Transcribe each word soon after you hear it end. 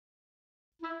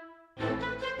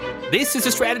This is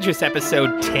a Strategist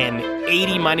episode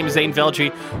 1080. My name is Zane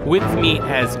Velji. With me,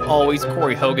 as always,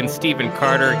 Corey Hogan, Stephen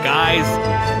Carter. Guys,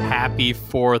 happy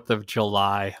 4th of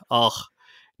July. Ugh.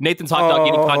 Nathan's Hot Dog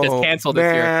Eating Contest canceled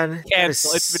this year.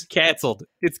 Cancel. It's been canceled.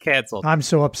 It's canceled. I'm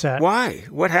so upset. Why?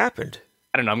 What happened?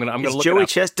 I don't know. I'm gonna look Joey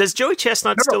it up. Does Joey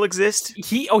Chestnut still exist?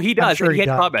 He does. Sure he had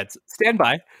does. comments. Stand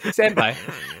by.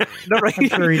 No, right? I'm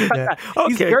sure he did.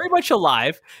 He's very much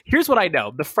alive. Here's what I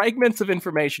know: the fragments of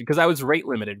information, because I was rate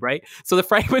limited, right? So the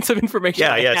fragments of information.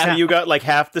 Yeah. So you got like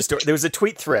half the story. There was a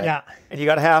tweet thread, and you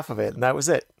got half of it, and that was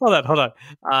it. Hold on.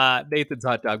 Nathan's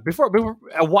Hot Dog.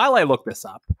 While I look this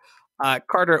up.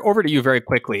 Carter, over to you very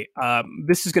quickly.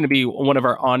 This is going to be one of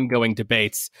our ongoing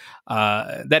debates.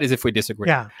 That is, if we disagree.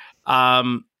 Yeah.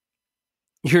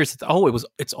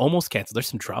 It's almost canceled. There's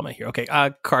some drama here. Okay,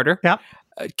 Carter. Yeah.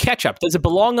 Ketchup. Does it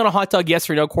belong on a hot dog? Yes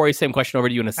or no? Corey, same question over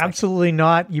to you in a second. Absolutely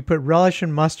not. You put relish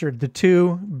and mustard, the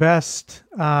two best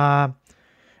chutneys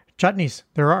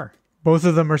there are. Both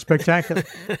of them are spectacular.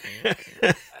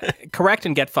 Correct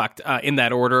and get fucked in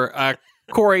that order.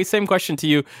 Corey, same question to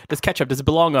you. Does it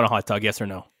belong on a hot dog? Yes or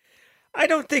no? I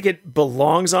don't think it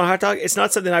belongs on a hot dog. It's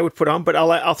not something I would put on, but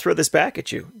I'll throw this back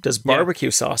at you. Does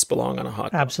barbecue sauce belong on a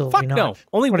hot dog? Absolutely Fuck not. no.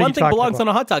 Only What are one you thing talking belongs about? on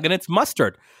a hot dog, and it's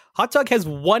mustard. Hot dog has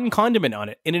one condiment on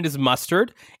it, and it is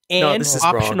mustard and this is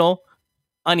optional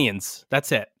onions.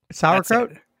 That's it. Sauerkraut?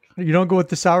 That's it. You don't go with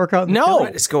the sauerkraut? And the No. chili?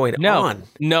 What is going No, on?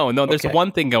 no. There's Okay.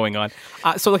 one thing going on.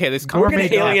 So okay, this We're Gourmet going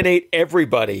to dog. alienate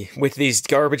everybody with these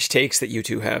garbage takes that you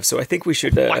two have. So I think we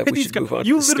should move on. You to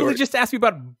the literally story. just asked me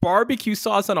about barbecue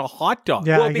sauce on a hot dog.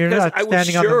 Yeah, Well, you're because not I was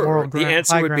standing on the sure moral the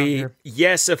answer high would ground be here.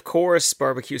 yes, of course,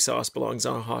 barbecue sauce belongs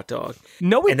on a hot dog.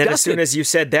 No, it And then doesn't. as soon as you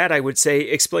said that, I would say,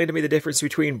 explain to me the difference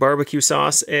between barbecue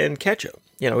sauce and ketchup.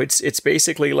 You know, it's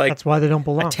basically like That's why they don't a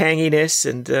belong. tanginess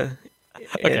and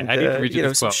I need to read you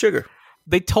this some quote. sugar.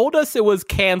 They told us it was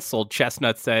canceled,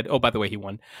 Chestnut said. Oh, by the way, he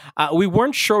won. We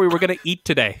weren't sure we were going to eat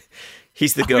today.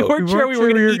 He's the We goat. weren't sure we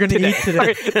were going to eat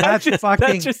today. today. That's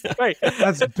fucking- right.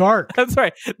 That's dark. That's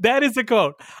right. That is the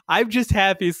quote. I'm just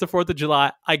happy it's the 4th of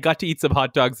July. I got to eat some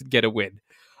hot dogs and get a win.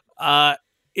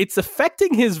 It's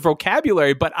affecting his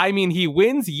vocabulary, but I mean, he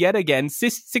wins yet again.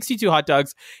 62 hot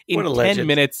dogs in What a 10 legend.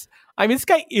 minutes. I mean, this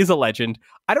guy is a legend.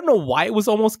 I don't know why it was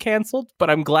almost canceled, but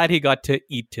I'm glad he got to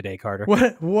eat today, Carter.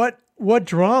 What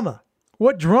drama?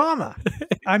 What drama?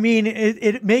 I mean,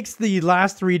 it makes the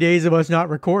last 3 days of us not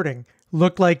recording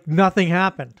look like nothing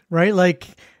happened, right? Like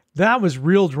that was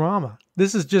real drama.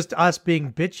 This is just us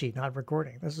being bitchy, not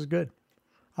recording. This is good.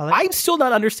 I'm still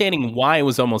not understanding why it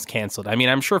was almost canceled. I mean,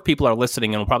 I'm sure if people are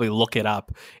listening and will probably look it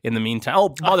up in the meantime.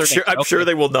 Oh, Mother I'm sure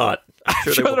they will not.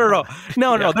 I'm sure they will not.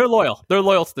 No, they're loyal. They're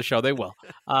loyal to the show. They will.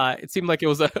 It seemed like it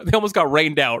was they almost got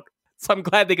rained out. So I'm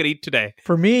glad they could eat today.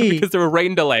 For me, Because there were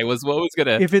rain delay was what was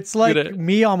gonna. if it's like gonna-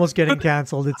 me almost getting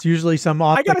canceled, it's usually some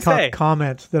off the gotta say, cuff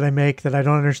comment that I make that I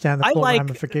don't understand the I full like.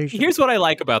 ramifications. Here's what I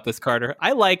like about this, Carter.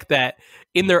 I like that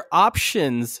in their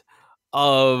options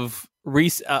of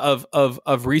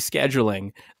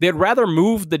rescheduling, they'd rather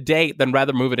move the date than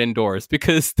rather move it indoors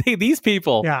because these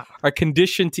people are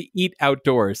conditioned to eat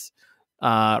outdoors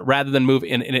rather than move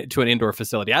to an indoor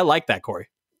facility. I like that, Corey.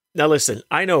 Now listen,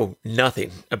 I know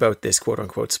nothing about this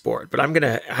quote-unquote sport, but I'm going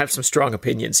to have some strong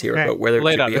opinions here about whether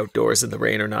it should be outdoors in the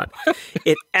rain or not.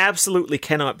 It absolutely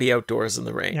cannot be outdoors in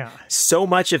the rain. Yeah. So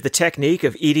much of the technique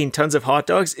of eating tons of hot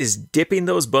dogs is dipping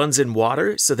those buns in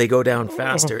water so they go down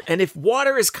faster. And if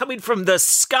water is coming from the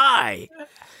sky,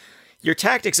 your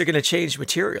tactics are going to change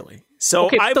materially. So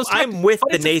Okay, but I'm with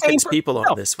the it's the Nathan's same- people no,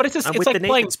 on this. but it's just- I'm it's with like the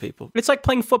playing- Nathan's people. It's like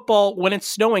playing football when it's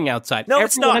snowing outside. No,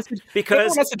 it's not. Everyone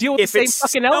Because has to deal with if the same it's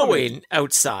fucking element. snowing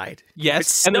outside, if Yes,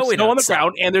 it's and there's snowing snow on the outside,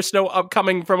 ground, and there's snow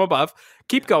coming from above.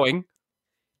 Keep going.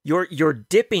 Your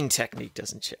dipping technique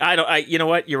doesn't change. You know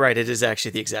what? You're right. It is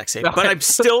actually the exact same. Okay. But I'm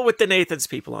still with the Nathan's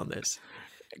people on this.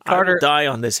 Carter- I will die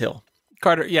on this hill.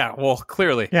 Carter, yeah, well,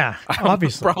 clearly. Yeah,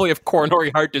 obviously. Probably have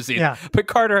coronary heart disease. Yeah. But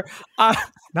Carter, Now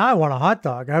I want a hot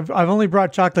dog. I've only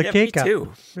brought chocolate Yeah, cake me up.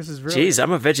 too. This is really Jeez,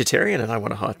 I'm a vegetarian and I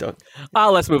want a hot dog.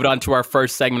 let's move it on to our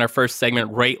first segment. Our first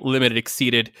segment, rate limited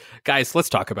exceeded. Guys, let's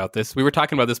talk about this. We were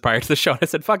talking about this prior to the show, and I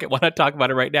said, fuck it, why not talk about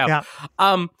it right now?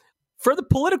 Yeah. For the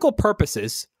political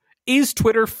purposes, is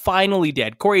Twitter finally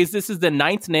dead? Corey, this is the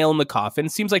 9th nail in the coffin.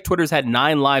 Seems like Twitter's had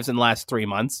 9 lives in the last 3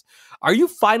 months. Are you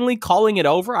finally calling it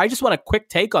over? I just want a quick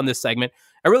take on this segment.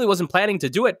 I really wasn't planning to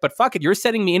do it, but fuck it. You're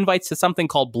sending me invites to something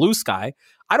called Blue Sky.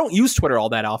 I don't use Twitter all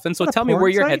that often, so tell me where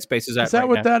your headspace is at. Is that right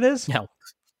what now. that is? No.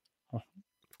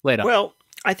 Lay it out. Well,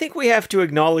 I think we have to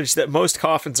acknowledge that most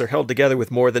coffins are held together with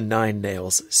more than 9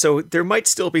 nails. So there might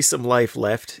still be some life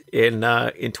left in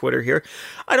Twitter here.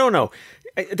 I don't know.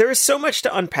 There is so much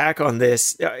to unpack on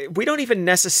this. We don't even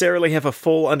necessarily have a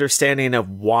full understanding of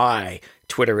why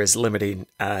Twitter is limiting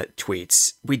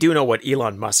tweets. We do know what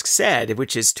Elon Musk said,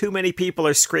 which is too many people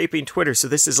are scraping Twitter. So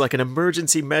this is like an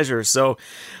emergency measure. So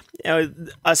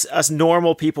us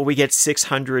normal people, we get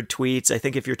 600 tweets. I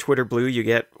think if you're Twitter Blue, you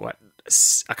get what?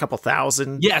 A couple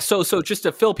thousand. Yeah. So just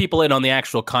to fill people in on the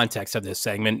actual context of this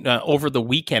segment, over the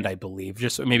weekend, I believe,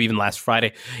 just maybe even last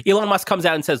Friday, Elon Musk comes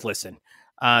out and says, listen,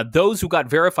 those who got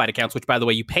verified accounts, which by the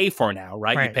way, you pay for now,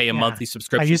 right? You pay a monthly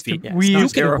subscription fee. We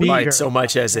used to be verified so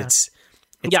much as it's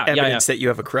evidence that you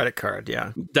have a credit card.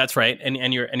 Yeah, that's right.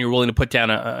 And you're willing to put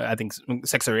down I think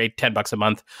 $6 or $10 a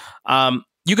month.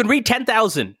 You can read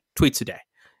 10,000 tweets a day.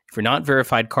 If you're not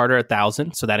verified, Carter,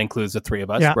 1,000. So that includes the three of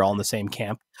us. Yeah. We're all in the same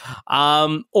camp.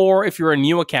 Or if you're a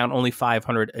new account, only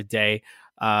 500 a day.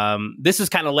 This has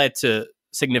kind of led to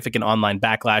significant online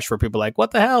backlash where people are like,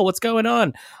 what the hell? What's going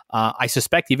on? I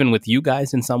suspect even with you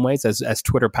guys in some ways as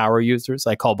Twitter power users,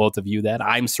 I call both of you that.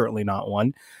 I'm certainly not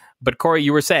one. But Corey,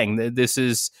 you were saying that this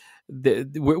is,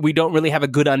 we don't really have a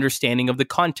good understanding of the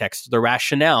context, the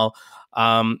rationale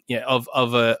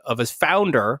of a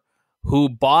founder who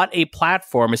bought a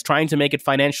platform, is trying to make it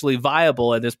financially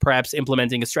viable, and is perhaps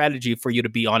implementing a strategy for you to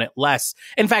be on it less.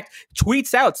 In fact,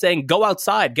 tweets out saying, go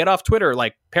outside, get off Twitter,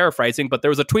 like paraphrasing, but there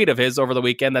was a tweet of his over the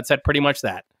weekend that said pretty much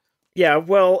that. Yeah,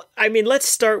 well, I mean, let's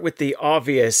start with the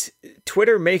obvious.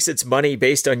 Twitter makes its money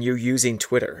based on you using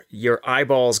Twitter, your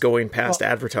eyeballs going past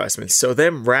advertisements. So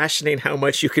them rationing how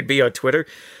much you could be on Twitter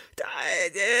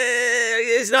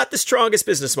is not the strongest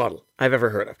business model I've ever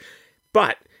heard of.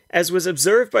 But as was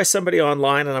observed by somebody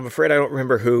online, and I'm afraid I don't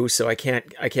remember who, so I can't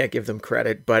give them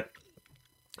credit. But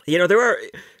you know,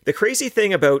 the crazy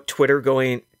thing about Twitter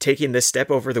taking this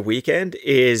step over the weekend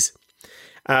is,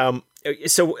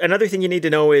 so another thing you need to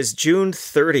know is June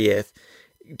 30th,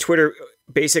 Twitter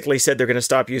basically said they're going to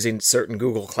stop using certain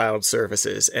Google Cloud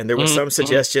services. And there was some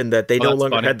suggestion that they no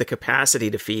longer had the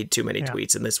capacity to feed too many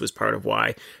tweets. And this was part of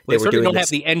why they were doing don't this. Have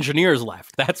the engineers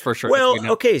left. That's for sure.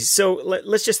 Well, okay. So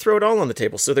let's just throw it all on the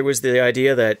table. So there was the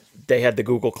idea that they had the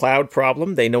Google Cloud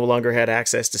problem. They no longer had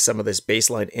access to some of this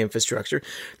baseline infrastructure.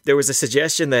 There was a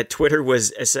suggestion that Twitter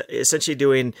was essentially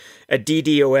doing a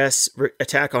DDoS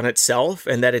attack on itself,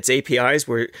 and that its APIs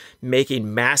were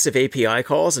making massive API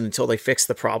calls. And until they fixed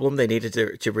the problem, they needed to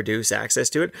reduce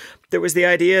access to it. There was the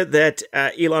idea that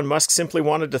Elon Musk simply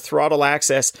wanted to throttle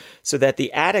access so that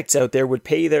the addicts out there would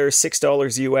pay their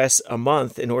 $6 US a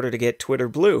month in order to get Twitter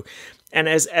Blue. And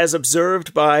as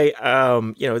observed by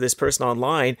this person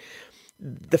online,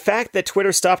 the fact that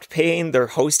Twitter stopped paying their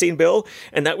hosting bill,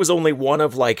 and that was only one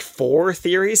of like 4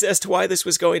 theories as to why this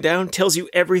was going down, tells you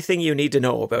everything you need to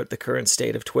know about the current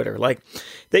state of Twitter. Like,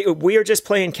 we are just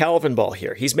playing Calvin ball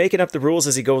here. He's making up the rules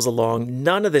as he goes along.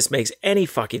 None of this makes any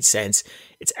fucking sense.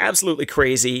 It's absolutely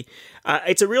crazy.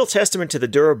 It's a real testament to the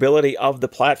durability of the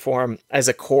platform as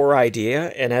a core idea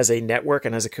and as a network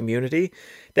and as a community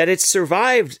that it's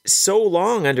survived so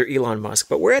long under Elon Musk.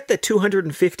 But we're at the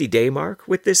 250-day mark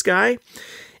with this guy.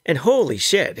 And holy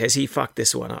shit, has he fucked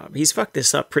this one up. He's fucked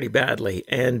this up pretty badly.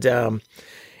 And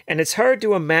it's hard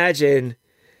to imagine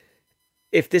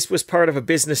if this was part of a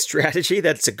business strategy,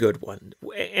 that's a good one.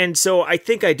 And so I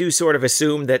think I do sort of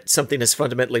assume that something is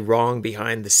fundamentally wrong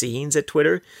behind the scenes at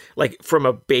Twitter, like from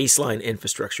a baseline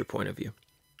infrastructure point of view.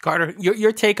 Carter,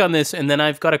 your take on this, and then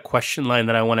I've got a question line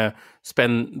that I want to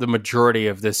spend the majority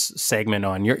of this segment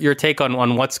on. Your take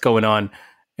on what's going on,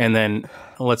 and then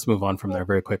let's move on from there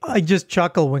very quickly. I just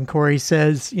chuckle when Corey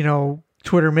says,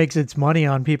 Twitter makes its money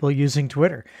on people using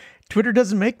Twitter. Twitter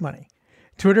doesn't make money.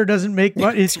 Twitter doesn't make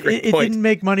money. It didn't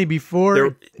make money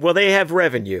before. They have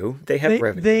revenue.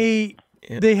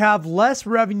 They have less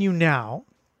revenue now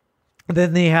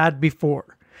than they had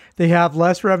before. They have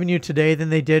less revenue today than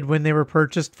they did when they were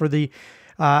purchased for the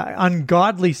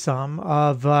ungodly sum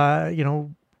of, what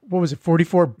was it,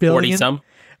 44 billion?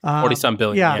 40-some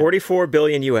billion. Yeah. 44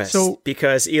 billion US. So,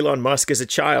 because Elon Musk is a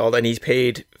child and he's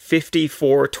paid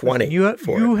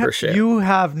 $54.20 per share. You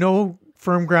have no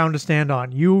firm ground to stand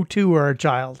on. You too are a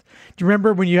child. Do you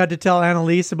remember when you had to tell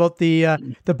Annalise about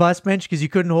the bus bench because you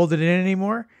couldn't hold it in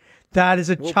anymore? That is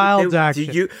a child's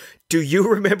action. Do you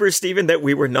remember, Stephen, that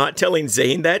we were not telling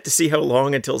Zane that to see how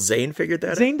long until Zane figured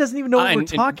that out? Zane doesn't even know what we're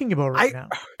talking about right now.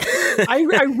 I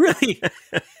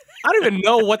don't even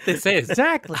know what this is.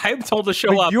 Exactly. I'm told to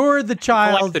show up. You're the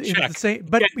child.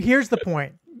 But here's the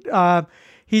point.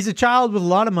 He's a child with a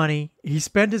lot of money. He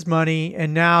spent his money,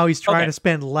 and now he's trying to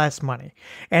spend less money.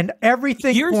 And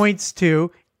everything points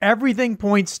to everything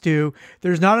points to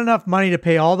there's not enough money to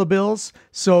pay all the bills,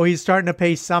 so he's starting to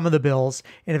pay some of the bills.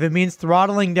 And if it means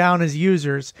throttling down his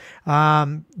users,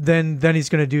 then he's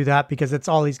going to do that because that's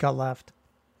all he's got left.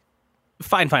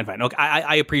 Fine. Okay,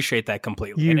 I appreciate that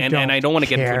completely, You and I don't want to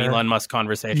get into an care. Elon Musk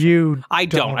conversation. I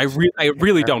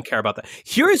really don't care about that.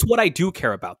 Here is what I do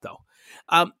care about, though.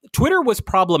 Twitter was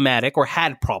problematic or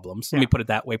had problems, let me put it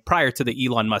that way, prior to the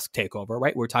Elon Musk takeover,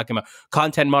 right? We're talking about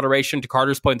content moderation. To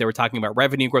Carter's point, they were talking about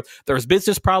revenue growth. There was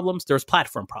business problems. There was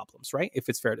platform problems, right? If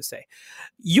it's fair to say.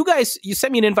 You guys, you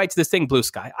sent me an invite to this thing, Blue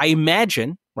Sky. I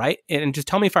imagine, right? And just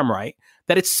tell me if I'm right,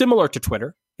 that it's similar to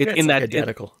Twitter. It's like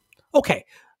identical. Okay.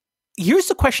 Here's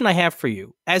the question I have for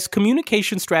you. As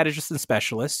communication strategists and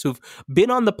specialists who've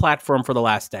been on the platform for the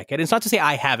last decade, it's not to say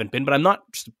I haven't been, but I'm not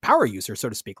just a power user, so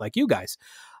to speak, like you guys.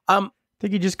 I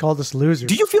think you just called us losers.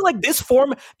 Do you feel like this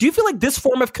form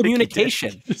of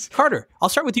communication, Carter, I'll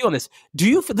start with you on this.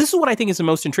 This is what I think is the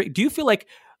most intriguing. Do you feel like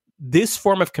this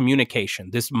form of communication,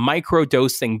 this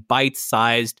micro-dosing,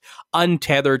 bite-sized,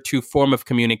 untethered to form of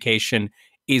communication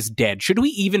is dead? Should we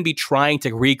even be trying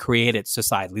to recreate it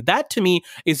societally? That to me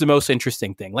is the most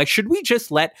interesting thing. Like, should we just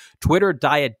let Twitter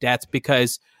die at death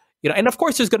because, and of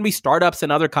course there's going to be startups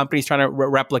and other companies trying to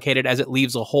replicate it as it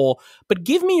leaves a hole. But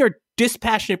give me your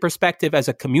dispassionate perspective as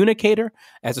a communicator,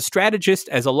 as a strategist,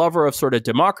 as a lover of sort of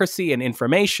democracy and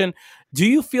information. Do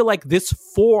you feel like this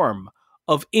form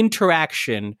of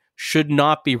interaction should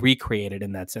not be recreated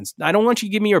in that sense? I don't want you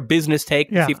to give me your business take,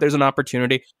 see if there's an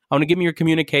opportunity. I want to give me your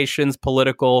communications,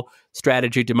 political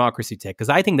strategy, democracy take, because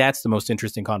I think that's the most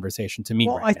interesting conversation to me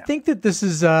right now. I think that this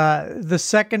is the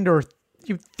second or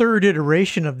third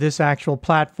iteration of this actual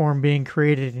platform being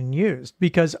created and used,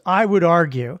 because I would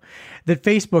argue that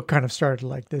Facebook kind of started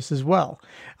like this as well.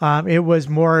 It was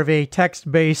more of a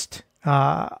text-based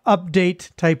update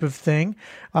type of thing.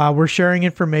 We're sharing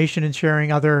information and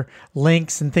sharing other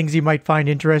links and things you might find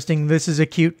interesting. This is a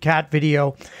cute cat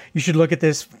video. You should look at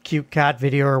this cute cat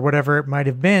video, or whatever it might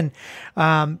have been.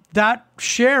 That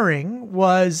sharing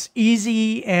was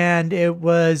easy and it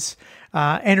was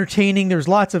entertaining. There's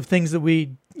lots of things that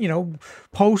we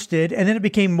posted, and then it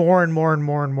became more and more and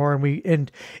more and more,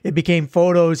 and it became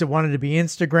photos. It wanted to be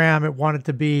Instagram. It wanted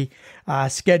to be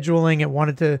scheduling. It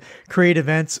wanted to create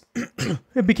events.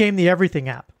 It became the everything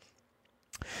app.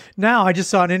 Now, I just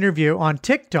saw an interview on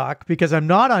TikTok, because I'm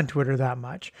not on Twitter that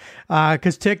much,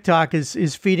 because TikTok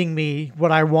is feeding me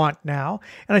what I want now.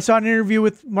 And I saw an interview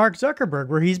with Mark Zuckerberg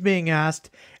where he's being asked,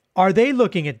 are they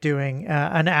looking at doing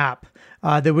an app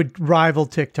that would rival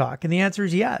TikTok? And the answer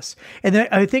is yes. And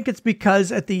I think it's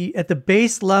because at the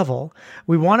base level,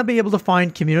 we want to be able to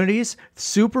find communities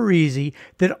super easy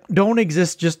that don't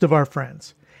exist just of our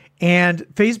friends. And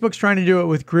Facebook's trying to do it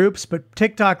with groups, but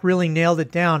TikTok really nailed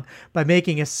it down by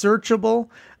making a searchable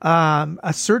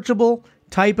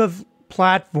type of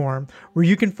platform where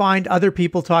you can find other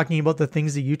people talking about the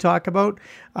things that you talk about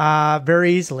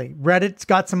very easily. Reddit's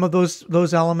got some of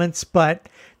those elements, but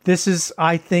this is,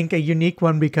 I think, a unique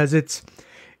one because it's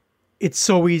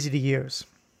so easy to use.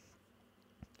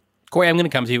 Corey, I'm going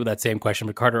to come to you with that same question,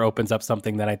 but Carter opens up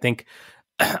something that I think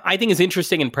is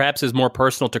interesting and perhaps is more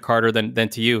personal to Carter than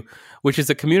to you, which is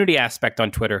the community aspect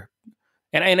on Twitter.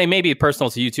 And it may be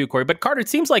personal to you too, Corey, but Carter, it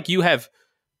seems like you have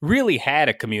really had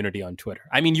a community on Twitter.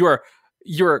 I mean,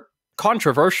 you're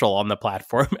controversial on the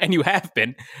platform, and you have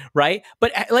been, right?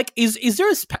 But like, is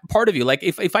there a part of you, like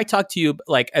if I talk to you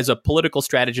like as a political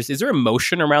strategist, is there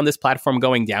emotion around this platform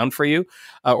going down for you,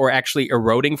 or actually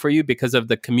eroding for you because of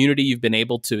the community you've been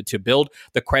able to build,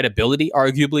 the credibility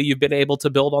arguably you've been able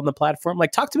to build on the platform?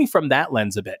 Like, talk to me from that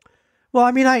lens a bit. Well,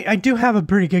 I mean, I do have a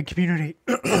pretty good community.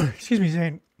 Excuse me,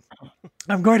 Zane.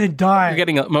 I'm going to die. You're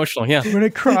getting emotional, yeah. I'm going to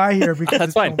cry here because That's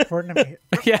it's fine. so important to me.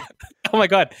 Yeah. Oh my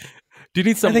God. Do you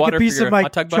need some water? I think a piece for your of my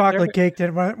hot tub chocolate cake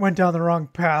went down the wrong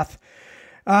path.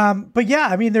 But yeah,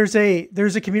 I mean, there's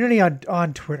a community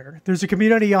on Twitter. There's a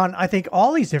community on, I think,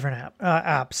 all these different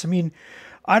apps. I mean,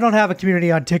 I don't have a community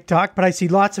on TikTok, but I see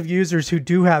lots of users who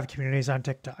do have communities on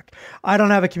TikTok. I don't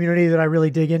have a community that I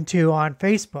really dig into on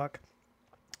Facebook,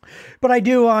 but I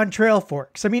do on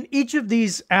Trailforks. I mean, each of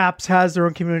these apps has their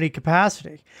own community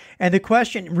capacity. And the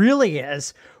question really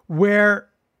is where,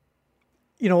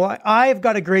 I've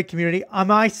got a great community.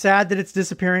 Am I sad that it's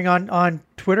disappearing on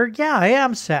Twitter? Yeah, I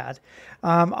am sad.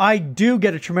 I do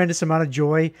get a tremendous amount of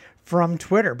joy from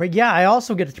Twitter. But yeah, I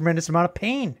also get a tremendous amount of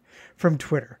pain from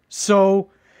Twitter. So,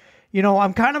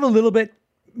 I'm kind of a little bit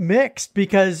mixed,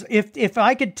 because if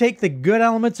I could take the good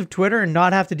elements of Twitter and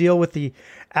not have to deal with the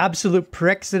absolute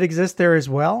pricks that exist there as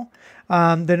well,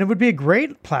 then it would be a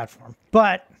great platform.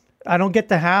 But I don't get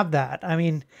to have that. I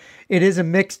mean, it is a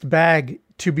mixed bag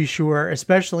to be sure,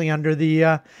 especially under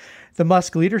the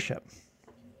Musk leadership.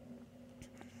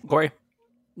 Corey,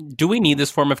 do we need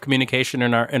this form of communication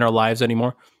in our lives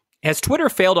anymore? Has Twitter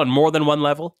failed on more than one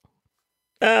level?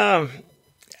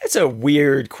 It's a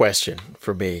weird question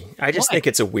for me. I just think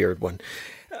it's a weird one.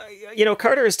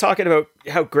 Carter is talking about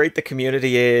how great the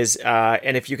community is,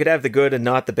 and if you could have the good and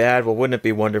not the bad, well, wouldn't it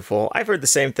be wonderful? I've heard the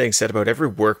same thing said about every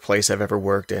workplace I've ever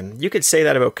worked in. You could say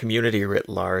that about community writ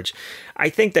large. I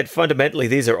think that fundamentally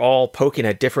these are all poking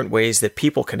at different ways that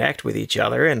people connect with each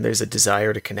other, and there's a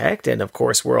desire to connect, and of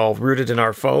course we're all rooted in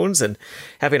our phones, and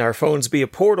having our phones be a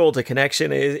portal to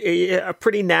connection is a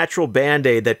pretty natural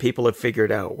band-aid that people have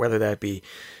figured out, whether that be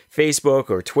Facebook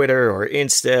or Twitter or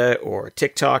Insta or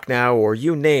TikTok now, or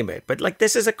you name it. But like,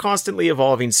 this is a constantly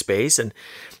evolving space,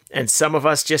 and some of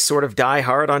us just sort of die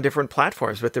hard on different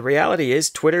platforms. But the reality is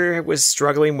Twitter was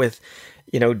struggling with,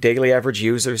 daily average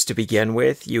users to begin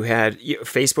with.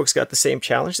 Facebook's got the same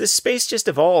challenge. This space just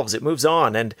evolves. It moves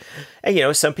on. And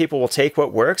some people will take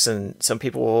what works, and some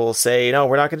people will say, no,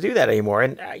 we're not going to do that anymore.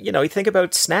 And, you think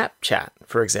about Snapchat,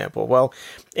 for example. Well,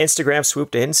 Instagram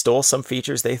swooped in, stole some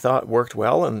features they thought worked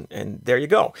well, and there you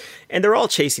go. And they're all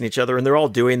chasing each other, and they're all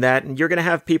doing that. And you're going to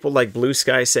have people like Blue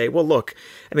Sky say, well, look,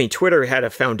 Twitter had a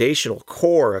foundational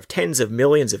core of tens of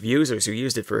millions of users who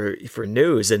used it for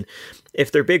news. And if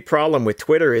their big problem with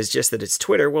Twitter is just that it's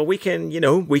Twitter, well, we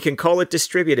can call it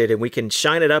distributed, and we can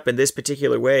shine it up in this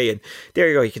particular way. And there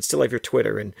you go. You can still have your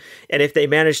Twitter. And if they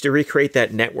manage to recreate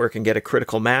that network and get a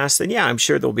critical mass, then yeah, I'm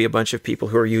sure there'll be a bunch of people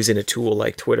who are using a tool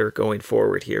like Twitter going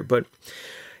forward here. But,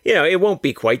 it won't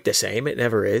be quite the same. It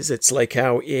never is. It's like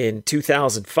how in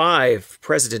 2005,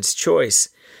 President's Choice,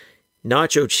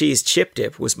 nacho cheese chip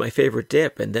dip was my favorite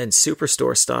dip. And then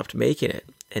Superstore stopped making it.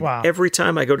 And every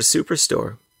time I go to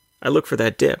Superstore, I look for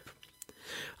that dip.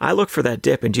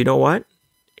 And do you know what?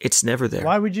 It's never there.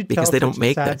 Why would you tell Because they don't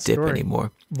make that dip story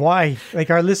anymore. Why?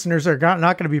 Like, our listeners are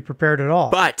not going to be prepared at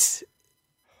all. But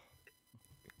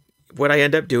what I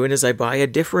end up doing is I buy a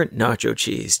different nacho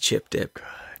cheese chip dip.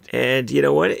 And you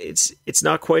know what? It's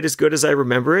not quite as good as I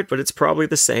remember it, but it's probably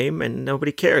the same, and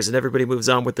nobody cares, and everybody moves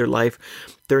on with their life.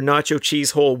 Their nacho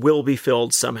cheese hole will be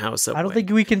filled somehow, some way. I don't think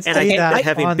we can say and that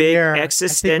having on big there.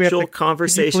 existential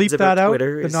conversations about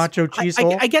Twitter. The nacho cheese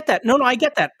hole. I get that. No, I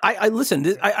get that. I listen.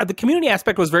 The community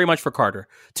aspect was very much for Carter.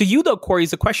 To you, though, Corey,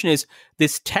 the question is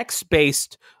this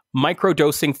text-based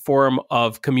microdosing form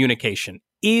of communication.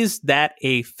 Is that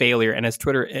a failure? And as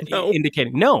Twitter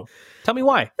indicating, no. Tell me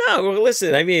why. No, well,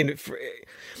 listen,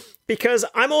 because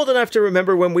I'm old enough to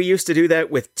remember when we used to do that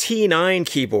with T9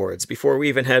 keyboards before we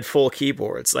even had full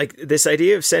keyboards. Like, this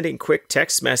idea of sending quick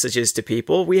text messages to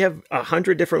people, we have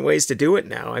 100 different ways to do it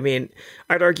now.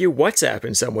 I'd argue WhatsApp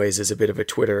in some ways is a bit of a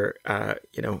Twitter,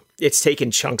 it's taken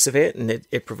chunks of it and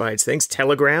it provides things.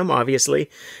 Telegram, obviously,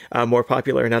 more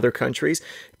popular in other countries.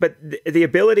 But the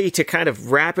ability to kind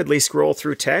of rapidly scroll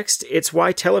through text, it's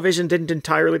why television didn't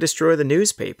entirely destroy the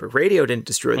newspaper. Radio didn't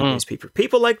destroy the newspaper.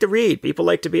 People like to read. People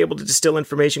like to be able to distill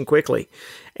information quickly.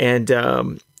 And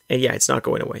yeah, it's not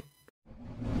going away.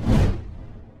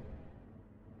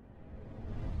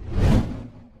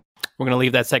 We're going to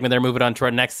leave that segment there, move it on to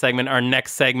our next segment. Our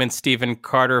next segment, Stephen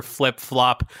Carter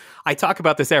flip-flop. I talk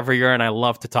about this every year, and I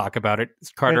love to talk about it.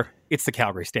 Carter, It's the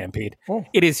Calgary Stampede. Oh.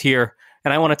 It is here,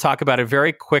 and I want to talk about it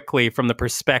very quickly from the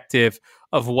perspective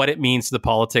of what it means to the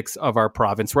politics of our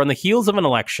province. We're on the heels of an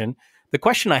election. The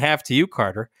question I have to you,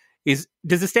 Carter, is,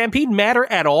 does the Stampede matter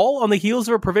at all on the heels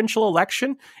of a provincial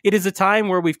election? It is a time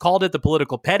where we've called it the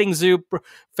political petting zoo.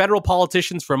 Federal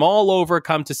politicians from all over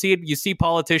come to see it. You see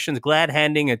politicians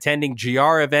glad-handing, attending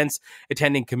GR events,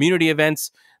 attending community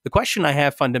events. The question I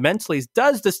have fundamentally is,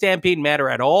 does the Stampede matter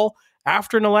at all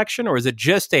after an election, or is it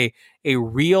just a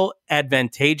real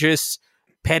advantageous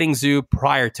petting zoo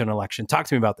prior to an election? Talk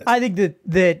to me about this. I think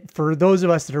that for those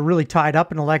of us that are really tied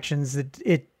up in elections,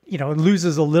 it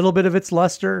loses a little bit of its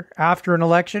luster after an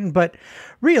election. But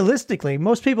realistically,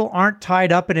 most people aren't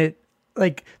tied up in it.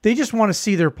 Like, they just want to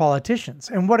see their politicians.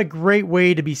 And what a great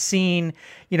way to be seen.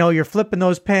 You're flipping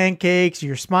those pancakes,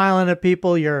 you're smiling at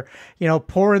people, you're,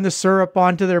 pouring the syrup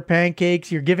onto their pancakes,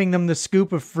 you're giving them the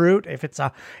scoop of fruit. If it's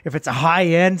a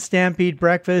high-end Stampede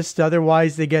breakfast,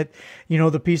 otherwise they get,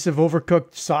 the piece of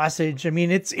overcooked sausage.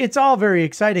 It's all very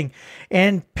exciting.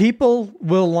 And people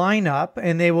will line up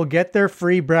and they will get their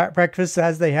free breakfast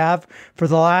as they have for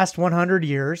the last 100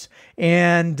 years.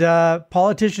 And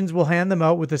politicians will hand them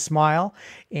out with a smile email,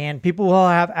 and people will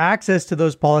have access to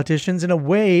those politicians in a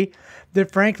way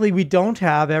that frankly we don't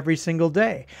have every single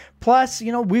day. Plus,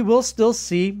 we will still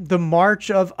see the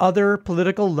march of other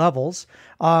political levels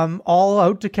all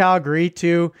out to Calgary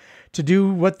to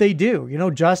do what they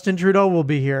do. Justin Trudeau will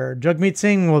be here. Jagmeet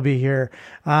Singh will be here.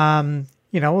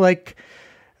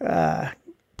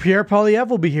 Pierre Poilievre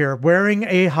will be here wearing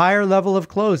a higher level of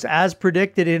clothes as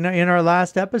predicted in our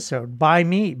last episode by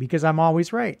me, because I'm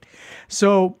always right.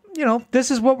 So,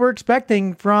 this is what we're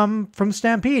expecting from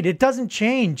Stampede. It doesn't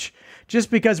change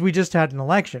just because we just had an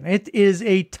election. It is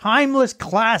a timeless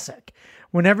classic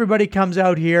when everybody comes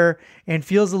out here and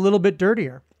feels a little bit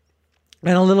dirtier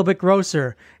and a little bit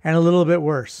grosser and a little bit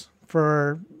worse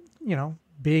for,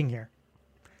 being here.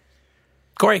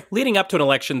 Corey, leading up to an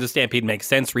election, the Stampede makes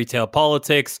sense. Retail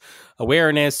politics,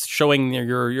 awareness, showing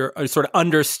your sort of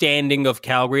understanding of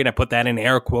Calgary, and I put that in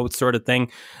air quotes sort of thing,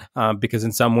 because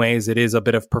in some ways it is a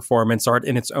bit of performance art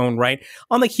in its own right.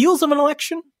 On the heels of an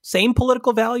election, same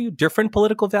political value, different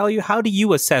political value. How do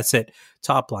you assess it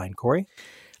top line, Corey?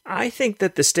 I think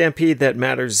that the Stampede that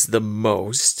matters the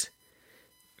most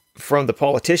from the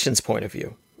politician's point of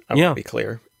view, I want to be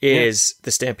clear, is the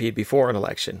Stampede before an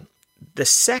election. The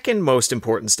second most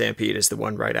important Stampede is the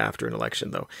one right after an election,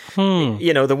 though.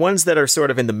 The ones that are sort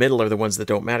of in the middle are the ones that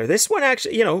don't matter. This one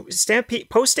actually, Stampede,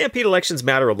 post-Stampede elections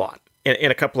matter a lot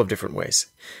in a couple of different ways.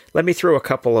 Let me throw a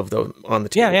couple of them on the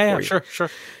table. Yeah,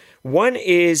 sure. One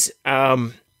is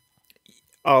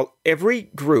every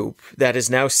group that is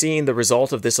now seeing the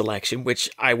result of this election, which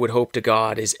I would hope to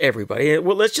God is everybody.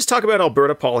 Well, let's just talk about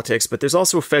Alberta politics, but there's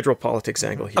also a federal politics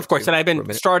angle here. Of course, and I've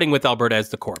been starting with Alberta as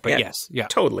the core, but yes.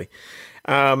 Totally.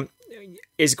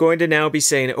 Is going to now be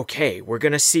saying, okay, we're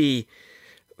going to see,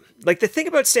 like the thing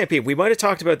about Stampede, we might have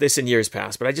talked about this in years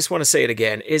past, but I just want to say it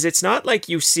again, is it's not like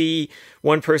you see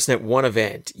one person at one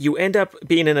event. You end up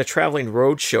being in a traveling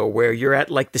road show where you're at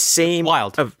like the same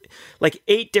of like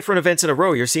 8 different events in a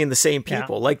row. You're seeing the same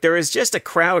people. Yeah. Like there is just a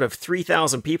crowd of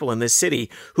 3,000 people in this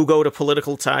city who go to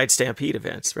political tide Stampede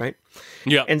events, right?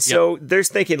 Yeah. And so there's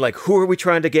thinking like, who are we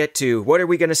trying to get to? What are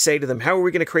we going to say to them? How are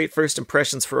we going to create first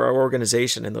impressions for our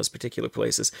organization in those particular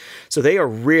places? So they are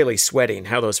really sweating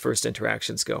how those first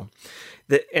interactions go.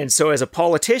 And so as a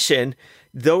politician,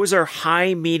 those are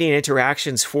high meaning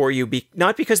interactions for you,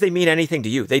 not because they mean anything to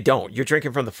you. They don't. You're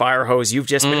drinking from the fire hose. You've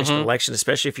just finished an election,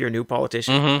 especially if you're a new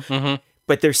politician.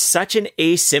 But there's such an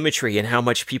asymmetry in how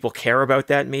much people care about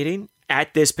that meeting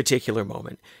at this particular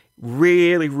moment.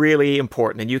 Really, really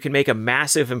important. And you can make a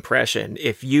massive impression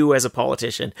if you, as a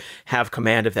politician, have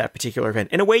command of that particular event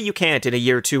in a way you can't in a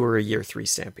year 2 or a year 3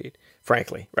 Stampede,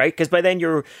 frankly, right? Because by then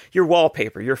your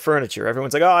wallpaper, your furniture,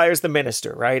 everyone's like, oh, there's the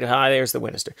minister, right? Ah, there's the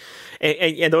minister.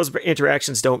 And those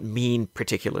interactions don't mean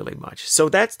particularly much. So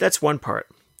that's one part.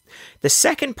 The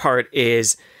second part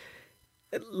is,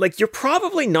 like, you're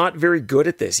probably not very good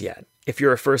at this yet if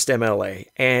you're a first MLA.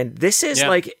 And this is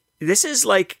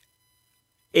like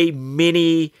a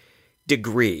mini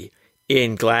degree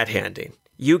in glad handing.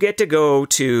 You get to go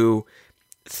to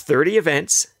 30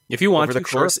 events if you want over the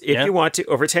course. If you want to,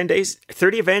 over 10 days.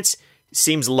 30 events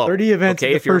seems low. 30 events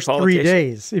in the first 3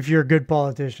 days if you're a good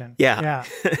politician. Yeah.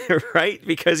 Right?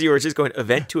 Because you were just going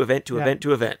event to event to event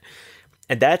to event.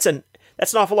 And that's an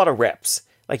awful lot of reps.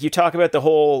 Like you talk about the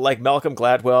whole like Malcolm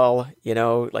Gladwell,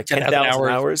 like 10,000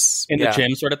 hours in the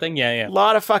gym sort of thing. Yeah. A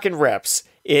lot of fucking reps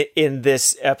in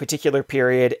this particular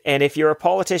period. And if you're a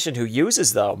politician who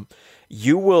uses them,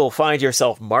 you will find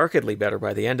yourself markedly better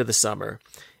by the end of the summer.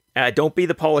 Don't be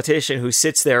the politician who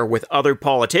sits there with other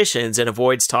politicians and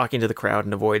avoids talking to the crowd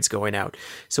and avoids going out.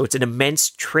 So it's an immense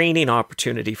training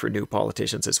opportunity for new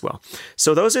politicians as well.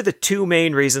 So those are the 2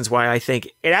 main reasons why I think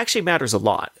it actually matters a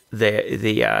lot,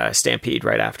 the Stampede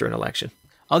right after an election.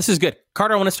 Oh, this is good.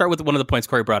 Carter, I want to start with one of the points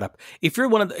Corey brought up. If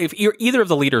you're either of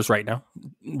the leaders right now,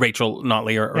 Rachel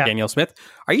Notley or Danielle Smith,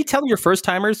 are you telling your first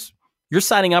timers you're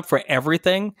signing up for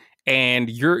everything and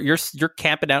you're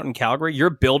camping out in Calgary? You're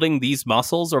building these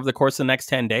muscles over the course of the next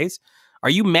 10 days. Are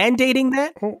you mandating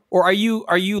that, or are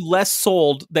you less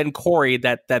sold than Corey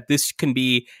that this can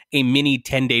be a mini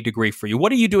 10-day degree for you?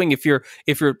 What are you doing if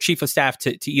you're chief of staff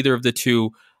to either of the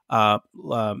two?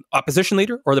 Opposition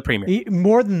leader or the premier?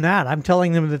 More than that, I'm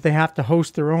telling them that they have to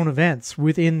host their own events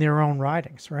within their own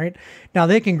ridings, right? Now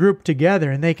they can group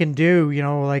together and they can do,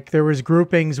 like there was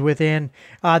groupings within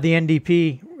the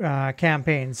NDP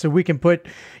campaign. So we can put,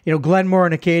 Glenmore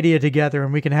and Acadia together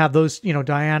and we can have those,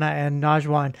 Diana and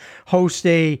Najwan host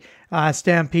a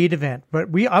Stampede event. But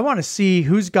I want to see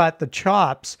who's got the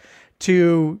chops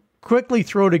to quickly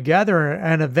throw together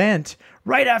an event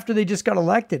right after they just got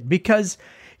elected, because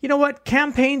you know what?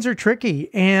 Campaigns are tricky,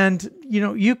 and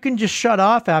you can just shut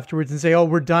off afterwards and say, "Oh,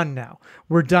 we're done now.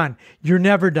 We're done." You're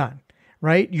never done,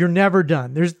 right? You're never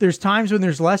done. There's times when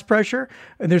there's less pressure,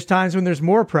 and there's times when there's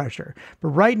more pressure. But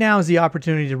right now is the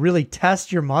opportunity to really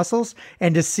test your muscles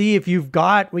and to see if you've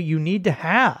got what you need to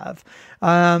have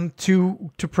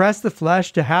to press the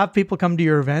flesh, to have people come to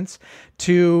your events,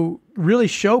 to really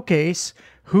showcase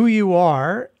who you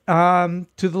are to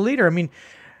the leader. I mean,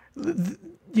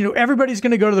 everybody's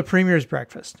going to go to the Premier's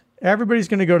breakfast. Everybody's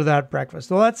going to go to that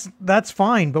breakfast. Well, that's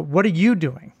fine, but what are you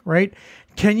doing, right?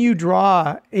 Can you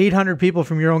draw 800 people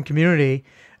from your own community?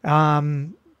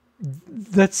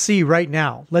 Let's see right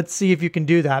now. Let's see if you can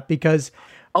do that, because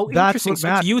that's interesting. what So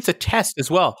matters. to you, it's a test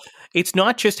as well. It's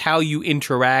not just how you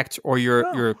interact or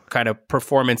your kind of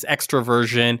performance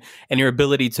extroversion and your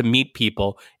ability to meet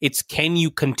people. It's can you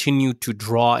continue to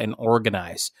draw and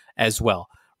organize as well.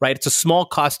 Right, it's a small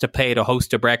cost to pay to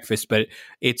host a breakfast, but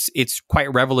it's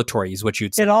quite revelatory, is what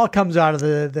you'd say. It all comes out of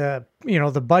the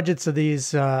budgets of these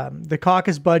the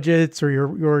caucus budgets or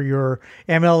your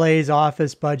MLA's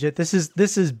office budget. This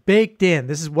is baked in.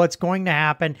 This is what's going to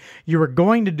happen. You are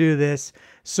going to do this,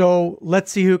 so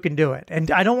let's see who can do it.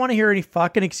 And I don't want to hear any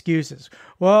fucking excuses.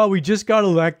 Well, we just got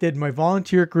elected. My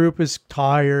volunteer group is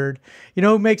tired. You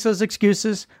know who makes those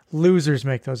excuses? Losers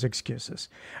make those excuses.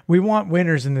 We want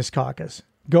winners in this caucus.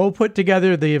 Go put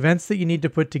together the events that you need to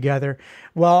put together.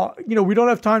 Well, we don't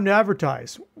have time to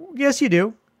advertise. Yes, you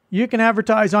do. You can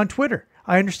advertise on Twitter.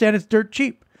 I understand it's dirt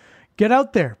cheap. Get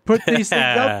out there. Put these things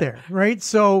out there, right?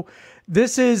 So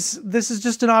this is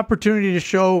just an opportunity to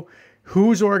show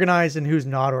who's organized and who's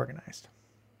not organized.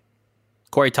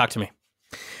 Corey, talk to me.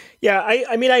 Yeah,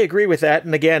 I mean, I agree with that.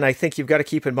 And again, I think you've got to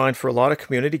keep in mind for a lot of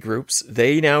community groups,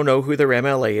 they now know who their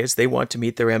MLA is. They want to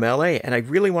meet their MLA. And I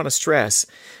really want to stress,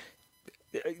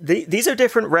 these are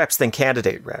different reps than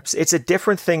candidate reps. It's a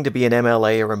different thing to be an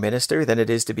MLA or a minister than it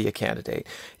is to be a candidate.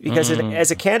 Because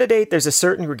as a candidate, there's a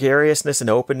certain gregariousness and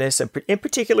openness. And in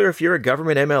particular, if you're a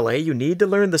government MLA, you need to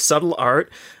learn the subtle art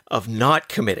of not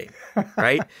committing,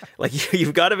 right? Like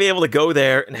you've got to be able to go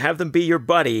there and have them be your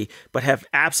buddy, but have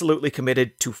absolutely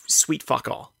committed to sweet fuck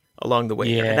all along the way.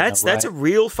 Yeah, and that's a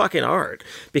real fucking art,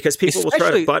 because people will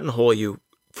try to buttonhole you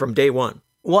from day one.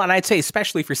 Well, and I'd say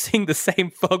especially if you're seeing the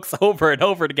same folks over and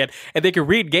over again, and they can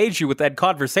re-engage you with that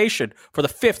conversation for the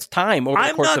fifth time over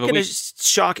the course of a week. I'm not going to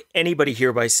shock anybody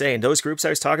here by saying those groups I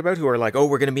was talking about who are like, oh,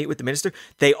 we're going to meet with the minister,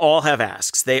 they all have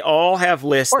asks. They all have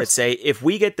lists that say, if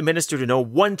we get the minister to know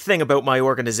one thing about my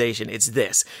organization, it's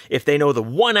this. If they know the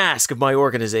one ask of my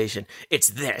organization, it's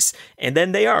this. And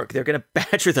then they're going to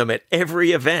badger them at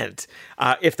every event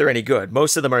if they're any good.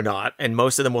 Most of them are not, and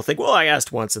most of them will think, well, I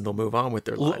asked once, and they'll move on with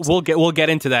their lives. We'll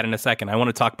get into that in a second. I want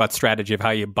to talk about strategy of how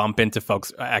you bump into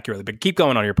folks accurately, but keep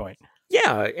going on your point.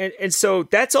 Yeah, and so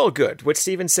that's all good. What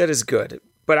Stephen said is good.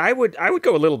 But I would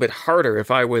go a little bit harder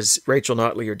if I was Rachel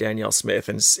Notley or Danielle Smith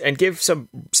and give some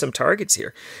targets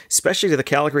here, especially to the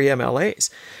Calgary MLAs.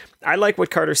 I like what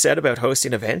Carter said about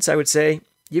hosting events. I would say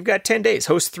you've got 10 days,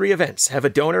 host 3 events, have a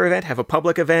donor event, have a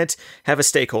public event, have a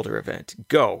stakeholder event.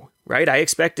 Go. Right? I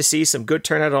expect to see some good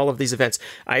turnout at all of these events.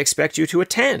 I expect you to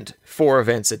attend 4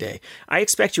 events a day. I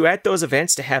expect you at those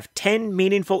events to have 10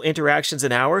 meaningful interactions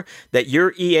an hour that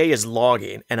your EA is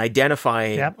logging and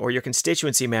identifying, or your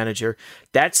constituency manager.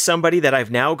 That's somebody that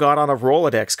I've now got on a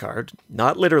Rolodex card.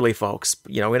 Not literally, folks.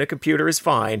 In a computer is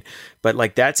fine.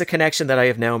 But that's a connection that I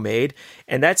have now made.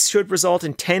 And that should result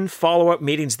in 10 follow-up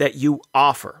meetings that you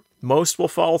offer. Most will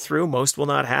fall through, most will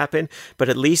not happen, but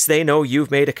at least they know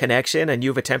you've made a connection and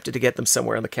you've attempted to get them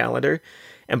somewhere on the calendar.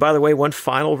 And by the way, one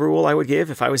final rule I would give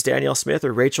if I was Danielle Smith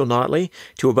or Rachel Notley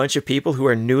to a bunch of people who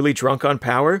are newly drunk on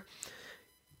power,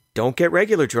 don't get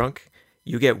regular drunk.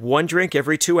 You get 1 drink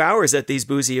every 2 hours at these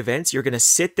boozy events. You're going to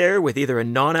sit there with either a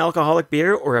non-alcoholic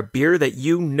beer or a beer that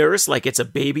you nurse like it's a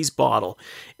baby's bottle.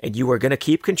 And you are going to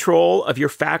keep control of your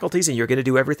faculties, and you're going to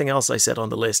do everything else I said on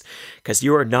the list, because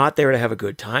you are not there to have a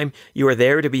good time. You are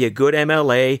there to be a good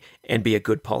MLA and be a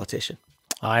good politician.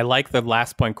 I like the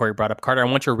last point Corey brought up. Carter, I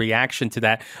want your reaction to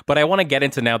that, but I want to get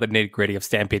into now the nitty-gritty of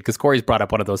Stampede, because Corey's brought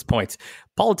up one of those points.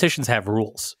 Politicians have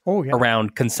rules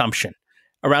around consumption.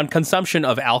 Around consumption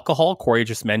of alcohol, Corey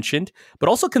just mentioned, but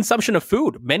also consumption of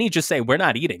food. Many just say, we're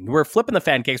not eating. We're flipping the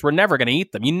fan cakes. We're never going to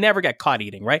eat them. You never get caught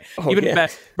eating, right?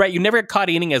 Right. You never get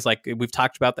caught eating as, like, we've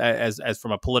talked about that as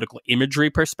from a political imagery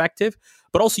perspective,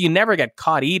 but also you never get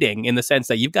caught eating in the sense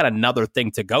that you've got another thing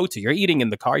to go to. You're eating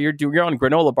in the car. You're on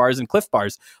granola bars and Cliff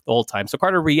bars the whole time. So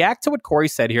Carter, react to what Corey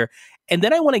said here. And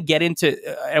then I want to get into,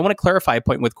 I want to clarify a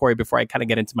point with Corey before I kind of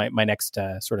get into my next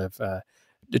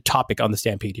topic on the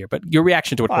Stampede here, but your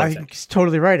reaction to what Corey said. He's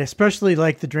totally right, especially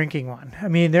like the drinking one. I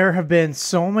mean, there have been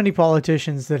so many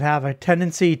politicians that have a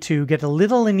tendency to get a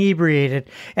little inebriated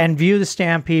and view the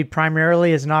Stampede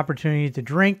primarily as an opportunity to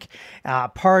drink,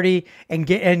 party,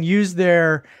 and use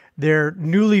their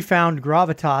newly found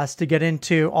gravitas to get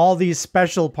into all these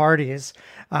special parties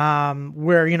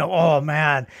where, oh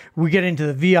man, we get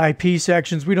into the VIP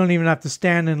sections. We don't even have to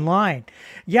stand in line.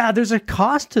 Yeah, there's a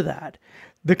cost to that.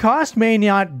 The cost may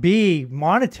not be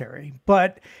monetary,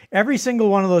 but every single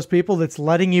one of those people that's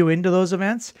letting you into those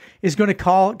events is going to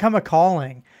come a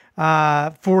calling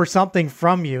for something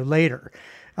from you later.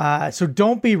 So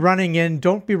don't be running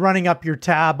up your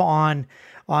tab on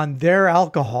their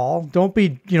alcohol. Don't be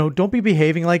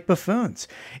behaving like buffoons.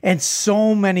 And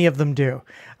so many of them do.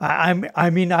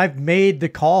 I've made the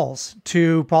calls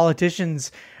to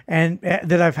politicians and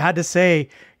that I've had to say,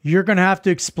 you're going to have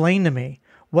to explain to me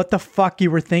what the fuck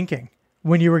you were thinking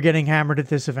when you were getting hammered at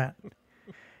this event.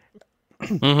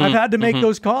 I've had to make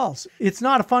those calls. It's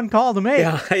not a fun call to make.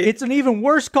 Yeah, it's an even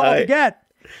worse call to get.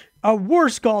 A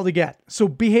worse call to get. So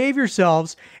behave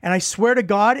yourselves. And I swear to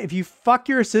God, if you fuck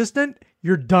your assistant,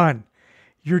 you're done.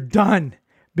 You're done.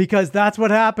 Because that's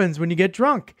what happens when you get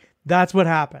drunk. That's what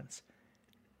happens.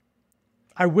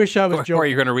 I wish I was joking. Corey,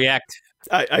 you're going to react.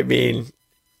 I mean,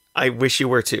 I wish you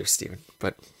were too, Stephen.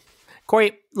 But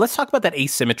Corey, let's talk about that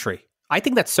asymmetry. I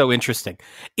think that's so interesting.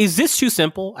 Is this too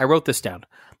simple? I wrote this down.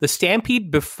 The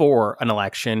Stampede before an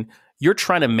election, you're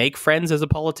trying to make friends as a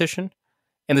politician,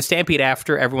 and the Stampede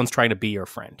after, everyone's trying to be your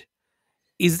friend.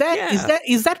 Is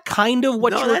that kind of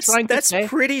what you're trying to say? That's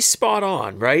pretty spot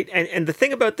on, right? And the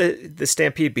thing about the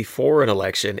Stampede before an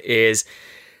election is,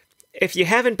 if you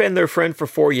haven't been their friend for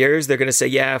 4 years, they're going to say,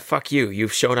 yeah, fuck you.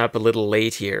 You've shown up a little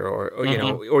late here, or or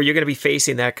you're going to be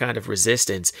facing that kind of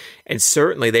resistance. And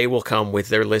certainly they will come with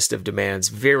their list of demands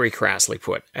very crassly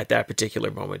put at that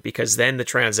particular moment, because then the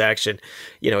transaction,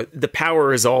 the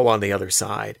power is all on the other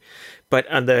side. But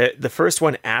on the first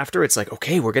one after, it's like,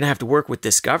 okay, we're going to have to work with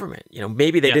this government.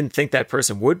 Maybe they didn't think that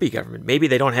person would be government. Maybe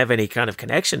they don't have any kind of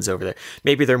connections over there.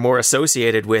 Maybe they're more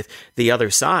associated with the other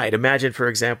side. Imagine, for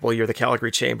example, you're the Calgary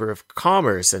Chamber of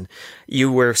Commerce and you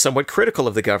were somewhat critical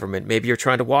of the government. Maybe you're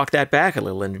trying to walk that back a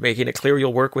little and making it clear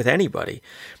you'll work with anybody.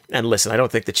 And listen, I don't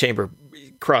think the chamber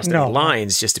crossed any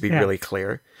lines, just to be really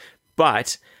clear.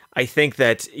 But I think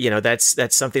that,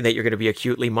 that's something that you're going to be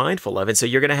acutely mindful of. And so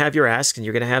you're going to have your asks, and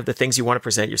you're going to have the things you want to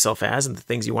present yourself as and the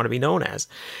things you want to be known as.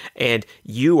 And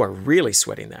you are really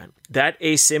sweating that. That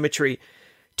asymmetry,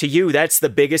 to you, that's the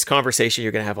biggest conversation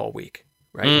you're going to have all week,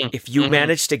 right? If you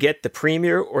manage to get the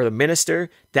premier or the minister,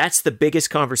 that's the biggest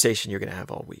conversation you're going to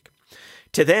have all week.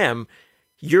 To them,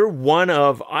 you're one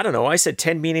of, I don't know, I said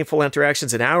 10 meaningful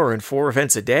interactions an hour and 4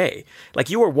 events a day. Like,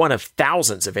 you are one of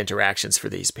thousands of interactions for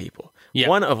these people. Yeah.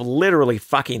 One of literally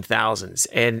fucking thousands.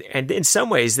 And in some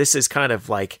ways, this is kind of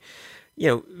like,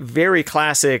 very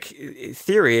classic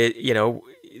theory,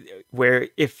 where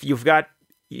if you've got,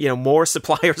 more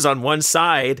suppliers on one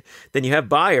side than you have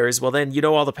buyers, well, then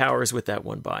all the power is with that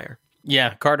one buyer.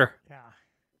 Yeah, Carter. Yeah.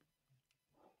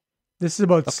 This is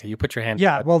about... Okay, you put your hand...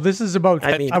 Yeah, well, this is about...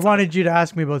 I wanted you to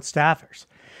ask me about staffers,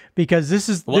 because this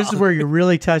is where you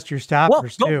really test your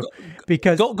staffers too.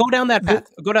 Because go down that path.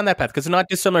 Go down that path, because it's not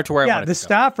dissimilar to where I wanted to go. Yeah, the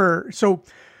staffer... So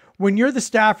when you're the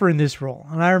staffer in this role,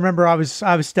 and I remember I was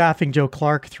staffing Joe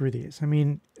Clark through these. I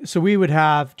mean, so we would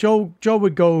have... Joe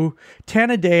would go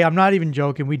 10 a day. I'm not even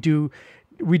joking. We do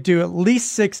at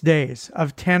least 6 days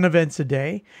of 10 events a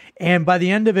day. And by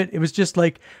the end of it, it was just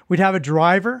like we'd have a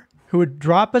driver who would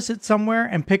drop us at somewhere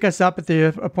and pick us up at the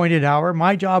appointed hour.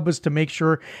 My job was to make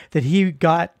sure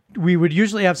that we would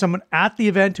usually have someone at the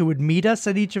event who would meet us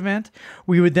at each event.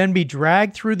 We would then be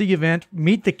dragged through the event,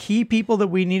 meet the key people that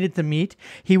we needed to meet.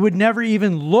 He would never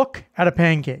even look at a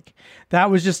pancake.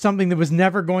 That was just something that was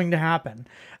never going to happen.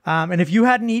 And if you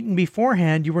hadn't eaten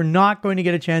beforehand, you were not going to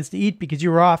get a chance to eat, because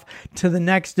you were off to the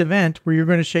next event where you're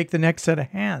going to shake the next set of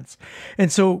hands.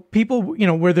 And so people,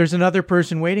 where there's another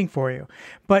person waiting for you.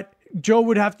 But Joe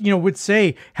would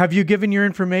say, have you given your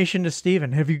information to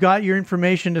Stephen? Have you got your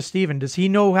information to Stephen? Does he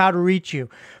know how to reach you?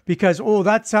 Because,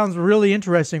 that sounds really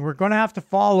interesting. We're going to have to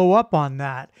follow up on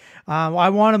that. I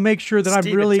want to make sure that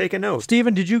Stephen, I'm really... take a note.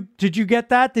 Stephen, did you get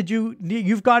that?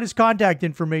 You've got his contact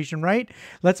information, right?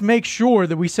 Let's make sure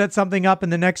that we set something up in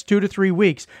the next 2 to 3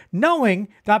 weeks, knowing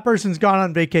that person's gone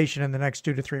on vacation in the next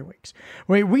 2 to 3 weeks.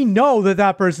 We know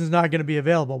that person's not going to be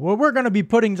available. Well, we're going to be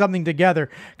putting something together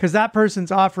because that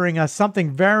person's offering us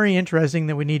something very interesting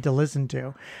that we need to listen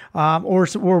to,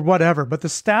 or whatever. But the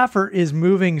staffer is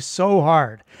moving so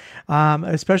hard,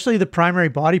 especially the primary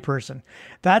body person.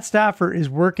 That staffer is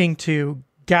working to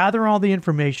gather all the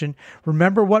information,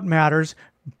 remember what matters,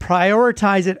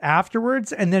 prioritize it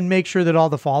afterwards, and then make sure that all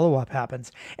the follow-up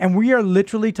happens. And we are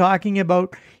literally talking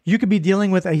about, you could be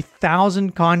dealing with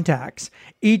 1,000 contacts,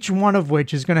 each one of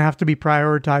which is going to have to be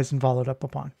prioritized and followed up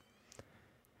upon.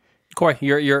 Corey,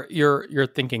 you're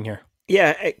thinking here.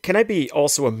 Yeah, can I be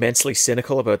also immensely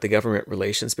cynical about the government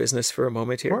relations business for a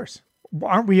moment here? Of course.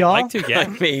 Aren't we all? Like to, yeah. I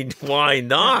mean, why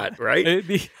not,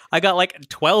 right? I got like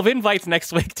 12 invites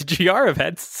next week to GR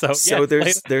events. So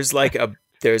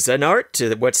there's an art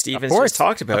to what Stevens just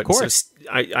talked about. Of course. So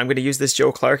I'm going to use this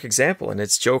Joe Clark example, and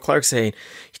it's Joe Clark saying,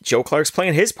 Joe Clark's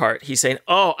playing his part. He's saying,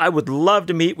 oh, I would love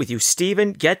to meet with you,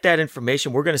 Stephen. Get that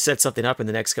information. We're going to set something up in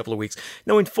the next couple of weeks,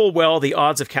 knowing full well the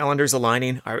odds of calendars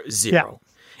aligning are zero. Yeah.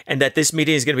 And that this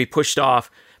meeting is going to be pushed off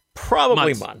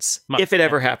probably months if it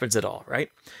ever happens at all, right?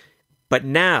 But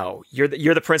now you're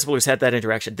the principal who's had that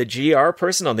interaction. The GR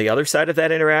person on the other side of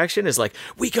that interaction is like,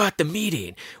 we got the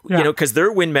meeting, because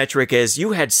their win metric is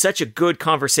you had such a good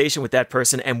conversation with that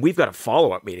person, and we've got a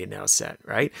follow-up meeting now set,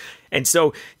 right? And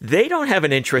so they don't have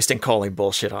an interest in calling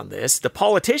bullshit on this. The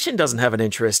politician doesn't have an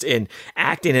interest in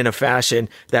acting in a fashion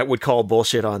that would call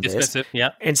bullshit on this. Dismissive, yeah.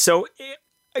 And so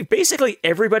basically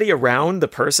everybody around the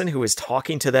person who is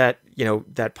talking to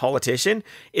that politician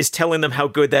is telling them how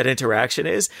good that interaction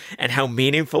is and how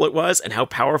meaningful it was and how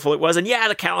powerful it was. And yeah,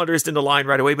 the calendars didn't align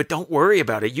right away, but don't worry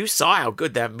about it. You saw how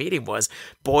good that meeting was.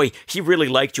 Boy, he really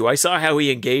liked you. I saw how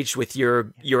he engaged with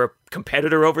your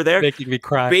competitor over there. Making me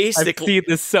cry. Basically, I've seen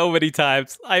this so many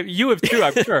times. You have too,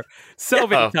 I'm sure.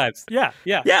 Many times. Yeah.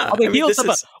 I mean, this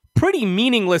is pretty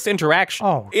meaningless interaction.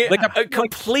 A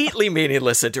completely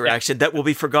meaningless interaction that will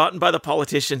be forgotten by the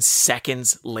politician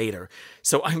seconds later.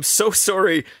 So I'm so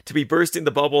sorry to be bursting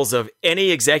the bubbles of any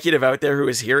executive out there who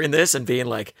is hearing this and being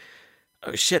like,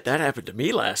 oh shit, that happened to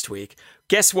me last week.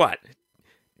 Guess what?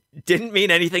 Didn't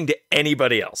mean anything to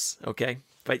anybody else, okay?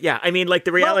 But yeah, I mean, like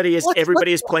the reality is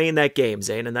everybody is playing that game,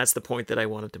 Zane, and that's the point that I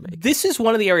wanted to make. This is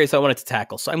one of the areas I wanted to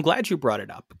tackle, so I'm glad you brought it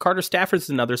up. Carter Stafford's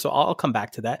another, so I'll come back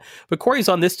to that. But Corey's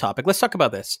on this topic. Let's talk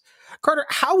about this. Carter,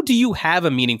 how do you have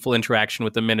a meaningful interaction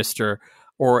with a minister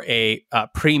or a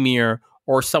premier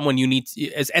or someone you need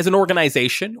to, as an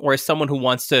organization or as someone who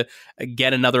wants to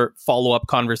get another follow-up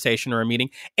conversation or a meeting?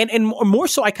 And more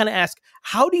so, I kind of ask,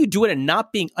 how do you do it and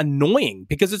not being annoying?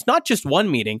 Because it's not just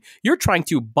one meeting. You're trying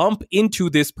to bump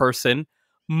into this person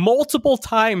multiple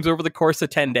times over the course of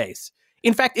 10 days.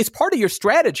 In fact, it's part of your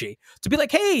strategy to be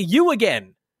like, hey, you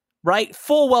again, right?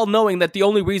 Full well knowing that the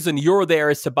only reason you're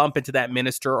there is to bump into that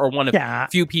minister or one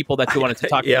of few people that you wanted to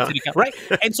talk to, right?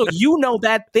 And so you know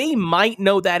that. They might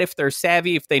know that if they're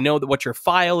savvy, if they know that what your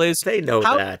file is. They know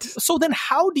that. So then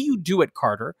how do you do it,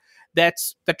 Carter, that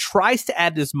tries to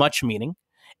add as much meaning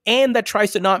and that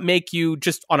tries to not make you,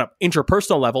 just on an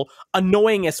interpersonal level,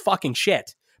 annoying as fucking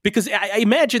shit? Because I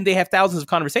imagine they have thousands of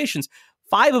conversations.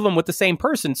 5 of them with the same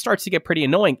person starts to get pretty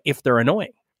annoying if they're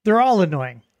annoying. They're all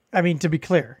annoying. I mean, to be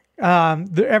clear.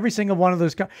 Every single one of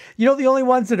those guys. The only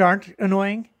ones that aren't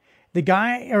annoying, the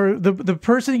guy or the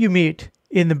person you meet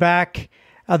in the back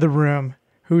of the room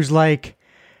who's like,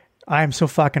 I am so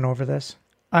fucking over this.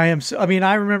 I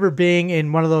remember being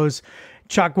in one of those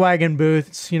chuck wagon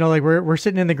booths, like we're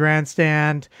sitting in the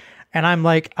grandstand and I'm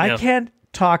like, I can't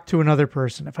talk to another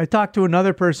person. If I talk to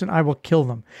another person, I will kill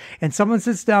them. And someone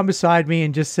sits down beside me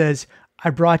and just says,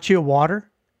 I brought you a water.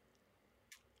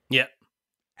 Yeah.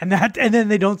 And then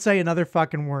they don't say another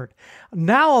fucking word.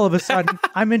 Now, all of a sudden,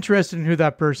 I'm interested in who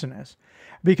that person is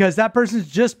because that person's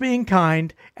just being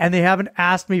kind and they haven't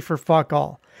asked me for fuck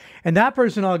all. And that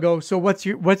person, I'll go, so what's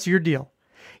your deal?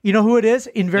 You know who it is?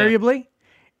 Invariably,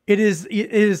 it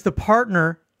is the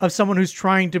partner of someone who's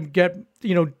trying to get,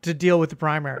 to deal with the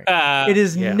primary. It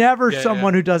is never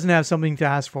someone who doesn't have something to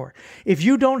ask for. If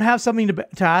you don't have something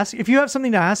to ask, if you have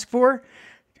something to ask for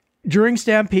during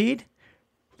Stampede,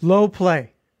 low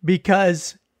play.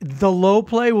 Because the low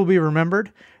play will be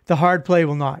remembered, the hard play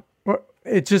will not.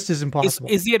 It just is impossible.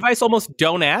 Is the advice almost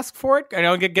don't ask for it? I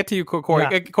don't get to you, Corey.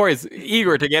 Yeah. Corey's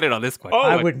eager to get in on this question. Oh,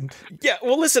 I wouldn't. Yeah,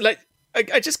 well, listen,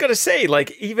 I just got to say,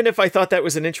 even if I thought that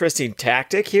was an interesting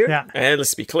tactic here, and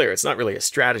let's be clear, it's not really a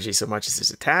strategy so much as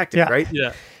it's a tactic, right?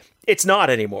 Yeah. It's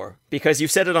not anymore because you've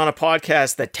said it on a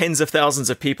podcast that tens of thousands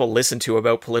of people listen to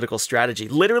about political strategy.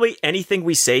 Literally anything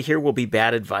we say here will be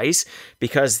bad advice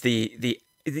because the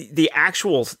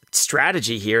actual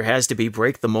strategy here has to be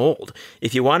break the mold.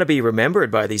 If you want to be remembered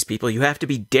by these people, you have to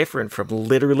be different from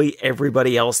literally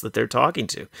everybody else that they're talking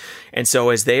to. And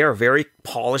so as they are very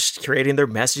polished, creating their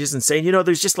messages and saying,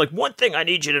 there's just one thing I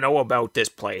need you to know about this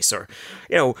place, or,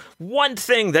 one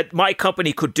thing that my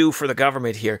company could do for the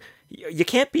government here. You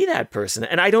can't be that person.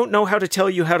 And I don't know how to tell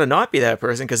you how to not be that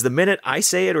person, because the minute I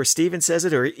say it or Steven says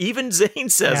it or even Zane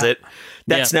says it,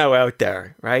 that's now out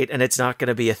there, right? And it's not going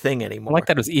to be a thing anymore. I like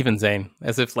that it was even Zane,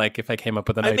 as if like if I came up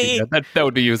with an idea, that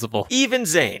would be usable. Even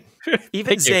Zane.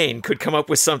 Even Zane could come up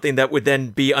with something that would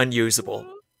then be unusable.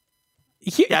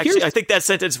 Actually, I think that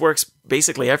sentence works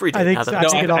basically every day. I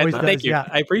think it always does. Thank you. Yeah.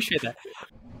 I appreciate that.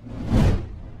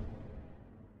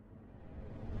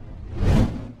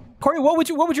 Corey, what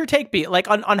would your take be like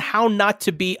on how not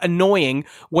to be annoying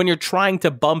when you're trying to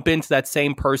bump into that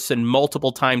same person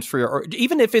multiple times or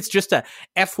even if it's just a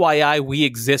FYI, we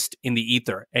exist in the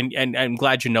ether and I'm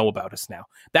glad you know about us now.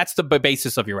 That's the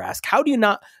basis of your ask. How do you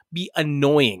not be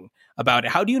annoying about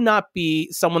it? How do you not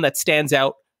be someone that stands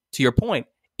out, to your point,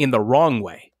 in the wrong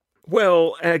way?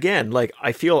 Well, again, like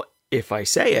I feel if I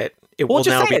say it, it will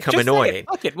now become annoying,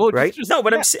 right?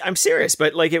 I'm serious.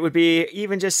 But like, it would be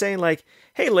even just saying like,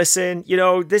 hey, listen,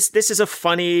 this is a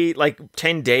funny, like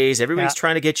 10 days. Everybody's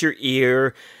trying to get your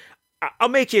ear. I'll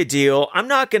make you a deal. I'm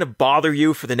not going to bother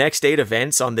you for the next 8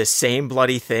 events on this same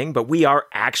bloody thing, but we are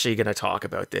actually going to talk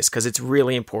about this because it's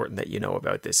really important that you know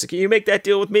about this. So can you make that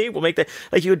deal with me? We'll make that,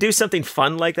 like you would do something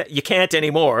fun like that. You can't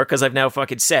anymore because I've now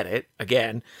fucking said it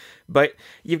again. But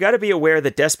you've got to be aware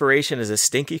that desperation is a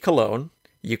stinky cologne.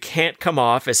 You can't come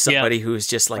off as somebody who's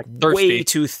just like way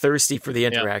too thirsty for the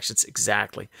interactions. Yeah.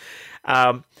 Exactly.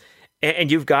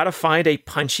 And you've got to find a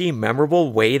punchy,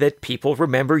 memorable way that people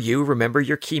remember you, remember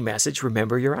your key message,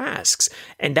 remember your asks.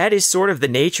 And that is sort of the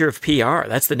nature of PR.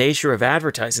 That's the nature of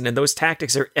advertising. And those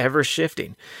tactics are ever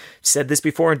shifting. Said this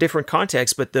before in different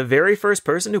contexts, but the very first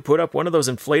person who put up one of those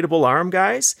inflatable arm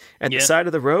guys at the side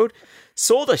of the road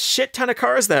sold a shit ton of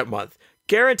cars that month.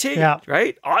 Guaranteed,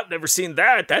 right? Oh, I've never seen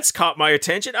that. That's caught my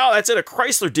attention. Oh, that's at a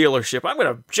Chrysler dealership. I'm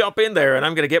going to jump in there and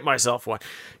I'm going to get myself one.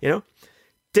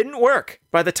 Didn't work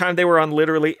by the time they were on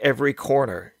literally every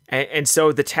corner. And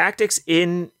so the tactics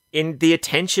in the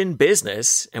attention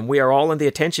business, and we are all in the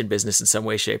attention business in some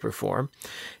way, shape, or form,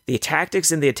 the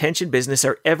tactics in the attention business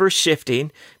are ever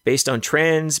shifting based on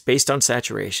trends, based on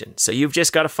saturation. So you've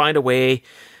just got to find a way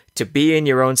to be in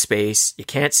your own space. You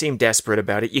can't seem desperate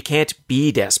about it. You can't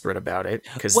be desperate about it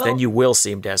because then you will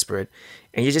seem desperate.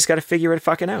 And you just got to figure it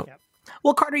fucking out.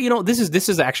 Well, Carter, this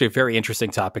is actually a very interesting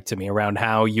topic to me around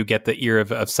how you get the ear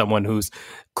of someone who's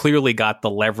clearly got the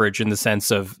leverage in the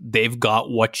sense of they've got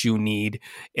what you need.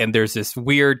 And there's this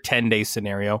weird 10-day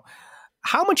scenario.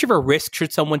 How much of a risk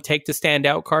should someone take to stand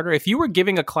out, Carter? If you were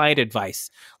giving a client advice,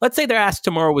 let's say their ask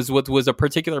tomorrow was a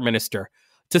particular minister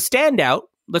to stand out.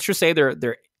 Let's just say they're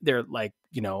like, they're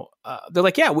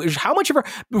like, how much of a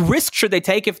risk should they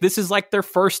take if this is like their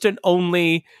first and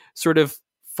only sort of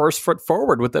first foot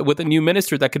forward with a new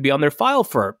minister that could be on their file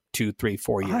for 2, 3,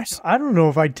 4 years? I don't know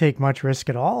if I'd take much risk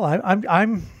at all.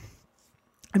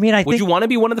 Would you want to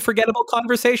be one of the forgettable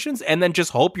conversations and then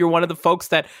just hope you're one of the folks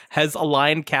that has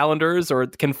aligned calendars or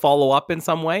can follow up in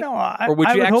some way? No, or would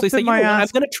you actually say, I'm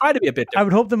going to try to be a bit different? I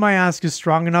would hope that my ask is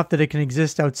strong enough that it can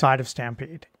exist outside of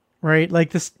Stampede, right?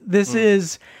 Like this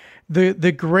is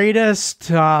the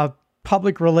greatest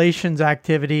public relations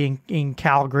activity in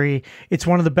Calgary. It's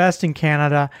one of the best in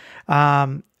Canada.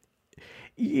 But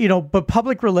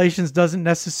public relations doesn't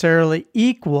necessarily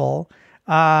equal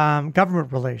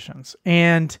government relations.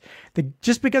 And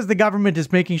just because the government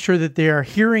is making sure that they are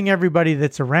hearing everybody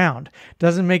that's around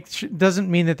doesn't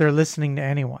mean that they're listening to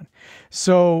anyone.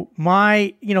 So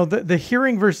the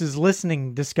hearing versus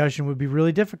listening discussion would be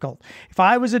really difficult. If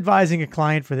I was advising a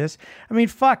client for this, you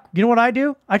know what I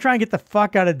do? I try and get the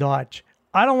fuck out of Dodge.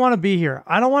 I don't want to be here.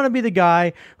 I don't want to be the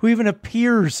guy who even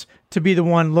appears to be the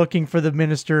one looking for the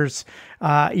minister's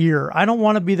ear. I don't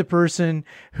want to be the person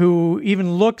who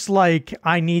even looks like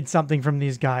I need something from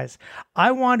these guys.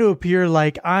 I want to appear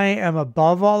like I am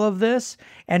above all of this,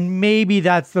 and maybe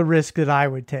that's the risk that I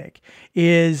would take.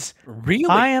 Is really?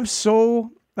 I am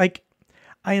so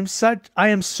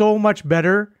much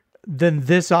better than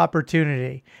this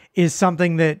opportunity is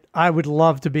something that I would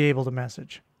love to be able to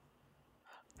message.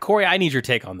 Corey, I need your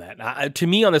take on that. To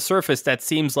me, on the surface, that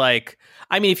seems like,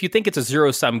 if you think it's a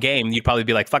zero-sum game, you'd probably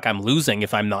be like, fuck, I'm losing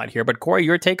if I'm not here. But Corey,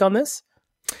 your take on this?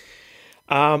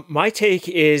 My take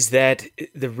is that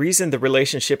the reason the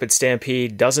relationship at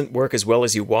Stampede doesn't work as well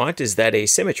as you want is that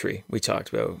asymmetry we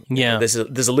talked about. Yeah.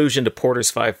 This allusion to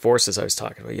Porter's 5 forces I was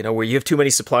talking about, where you have too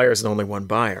many suppliers and only one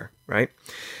buyer, right?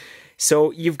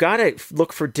 So you've got to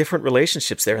look for different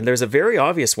relationships there. And there's a very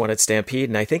obvious one at Stampede,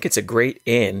 and I think it's a great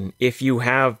in if you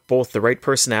have both the right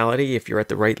personality, if you're at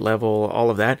the right level, all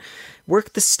of that.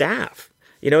 Work the staff.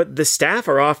 The staff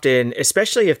are often,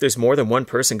 especially if there's more than one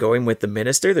person going with the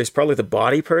minister, there's probably the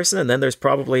body person, and then there's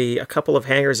probably a couple of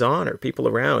hangers-on or people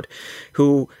around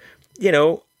who,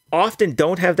 often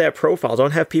don't have that profile,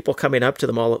 don't have people coming up to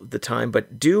them all the time,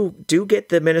 but do get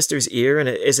the minister's ear, and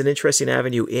it is an interesting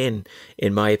avenue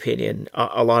in my opinion,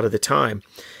 a lot of the time.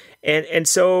 And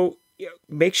so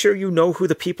make sure you know who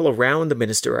the people around the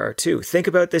minister are too. Think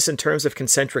about this in terms of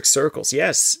concentric circles.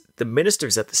 Yes, the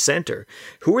minister's at the center.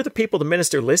 Who are the people the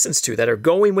minister listens to that are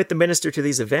going with the minister to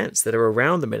these events, that are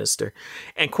around the minister?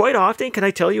 And quite often, can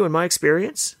I tell you in my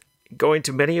experience, going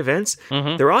to many events,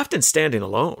 they're often standing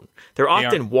alone. They're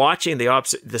often watching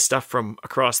the stuff from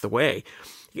across the way.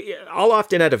 I'll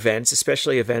often at events,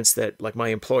 especially events that like my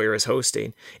employer is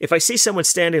hosting, if I see someone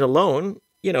standing alone,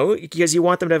 because you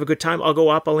want them to have a good time, I'll go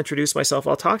up, I'll introduce myself,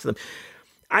 I'll talk to them.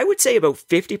 I would say about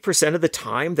 50% of the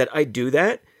time that I do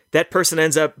that, that person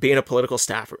ends up being a political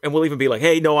staffer and will even be like,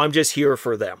 hey, no, I'm just here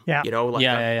for them. Yeah.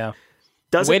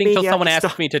 Waiting until someone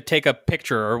asks me to take a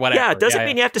picture or whatever. Yeah, it doesn't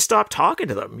mean you have to stop talking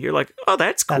to them. You're like, oh,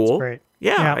 that's cool. That's great.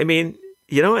 Yeah, I mean,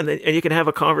 and you can have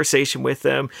a conversation with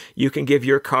them. You can give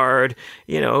your card.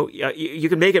 You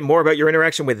can make it more about your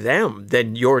interaction with them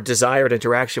than your desired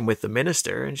interaction with the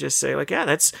minister, and just say like, yeah,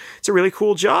 it's a really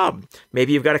cool job.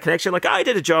 Maybe you've got a connection. Like I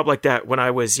did a job like that when I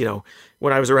was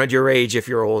around your age, if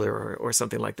you're older or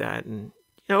something like that. And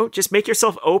just make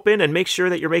yourself open and make sure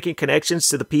that you're making connections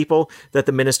to the people that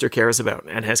the minister cares about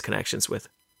and has connections with.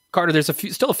 Carter, there's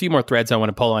still a few more threads I want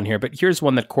to pull on here, but here's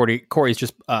one that Corey's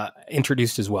just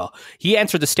introduced as well. He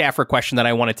answered the staffer question that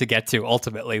I wanted to get to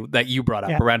ultimately that you brought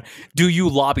up around, do you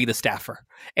lobby the staffer?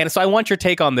 And so I want your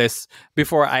take on this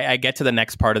before I get to the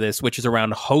next part of this, which is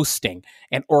around hosting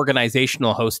and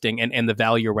organizational hosting and the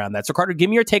value around that. So Carter, give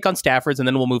me your take on staffers, and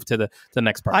then we'll move to the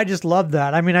next part. I just love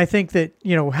that. I mean, I think that,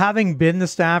 having been the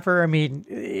staffer, I mean,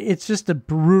 it's just a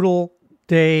brutal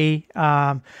day.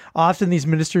 Often these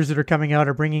ministers that are coming out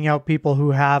are bringing out people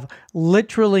who have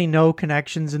literally no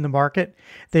connections in the market.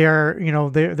 They are,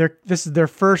 this is their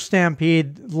first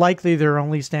stampede, likely their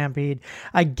only stampede.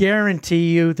 I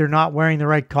guarantee you they're not wearing the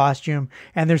right costume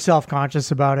and they're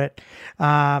self-conscious about it.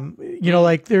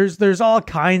 Like there's all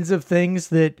kinds of things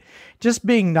that just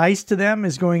being nice to them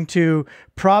is going to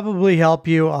probably help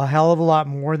you a hell of a lot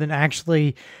more than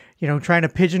actually trying to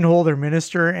pigeonhole their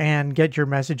minister and get your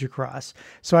message across.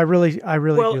 So I really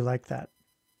do like that.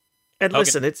 And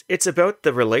listen, it's about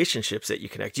the relationships that you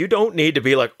connect. You don't need to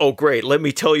be like, oh, great, let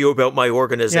me tell you about my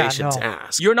organization's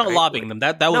task. You're not lobbying them.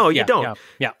 You don't.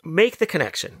 Yeah. Make the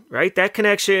connection, right? That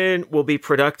connection will be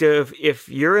productive. If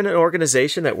you're in an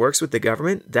organization that works with the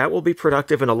government, that will be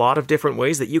productive in a lot of different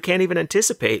ways that you can't even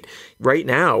anticipate right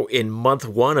now in month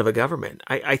one of a government.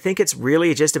 I think it's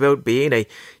really just about being a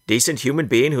decent human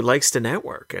being who likes to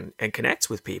network and connects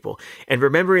with people. And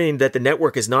remembering that the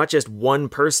network is not just one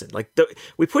person. Like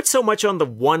we put so much on the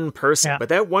one person, but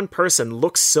that one person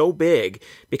looks so big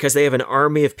because they have an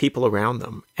army of people around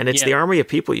them. And it's the army of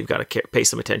people you've got to pay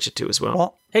some attention to as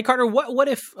well. Hey, Carter, what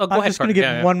if... go I'm ahead, just going to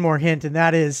give one more hint, and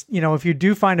that is, if you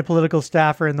do find a political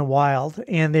staffer in the wild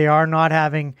and they are not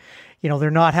having...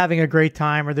 they're not having a great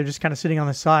time or they're just kind of sitting on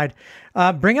the side,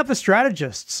 bring up the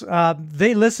strategists.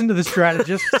 They listen to the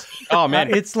strategists. Oh,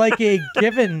 man. It's like a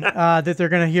given that they're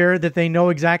going to hear that they know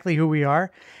exactly who we are.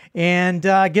 And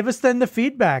give us then the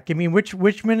feedback. I mean,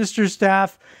 which minister's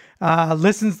staff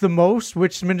listens the most?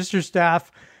 Which minister's staff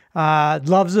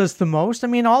loves us the most? I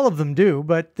mean, all of them do,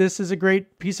 but this is a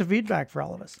great piece of feedback for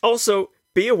all of us. Also,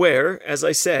 be aware, as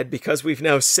I said, because we've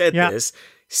now said this,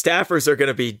 staffers are going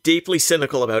to be deeply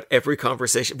cynical about every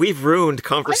conversation. We've ruined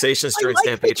conversations during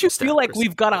Stampede. You feel like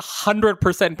we've got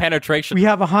 100% penetration. We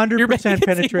have 100%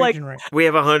 penetration rate. We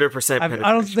have 100% penetration.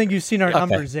 I don't think you've seen our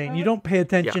numbers, Zane. You don't pay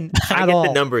attention at all. all. I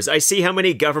get the numbers. I see how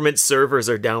many government servers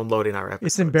are downloading our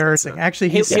episodes. It's embarrassing.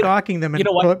 Actually, he's stalking them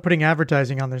and putting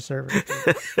advertising on their server.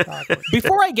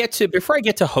 Before I get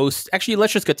to host, actually,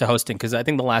 let's just get to hosting because I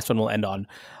think the last one will end on.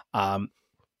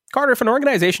 Carter, if an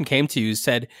organization came to you and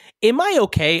said, am I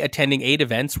okay attending 8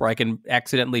 events where I can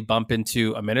accidentally bump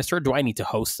into a minister? Do I need to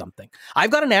host something?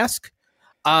 I've got an ask.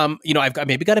 I've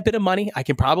got a bit of money. I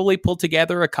can probably pull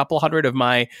together a couple hundred of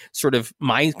my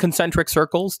concentric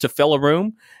circles to fill a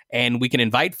room and we can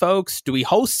invite folks. Do we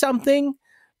host something?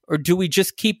 Or do we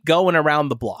just keep going around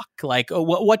the block? Like,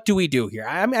 what do we do here?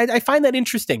 I mean, I find that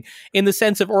interesting in the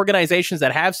sense of organizations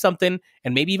that have something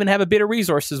and maybe even have a bit of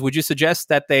resources, would you suggest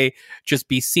that they just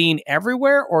be seen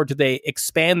everywhere, or do they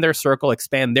expand their circle,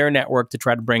 expand their network to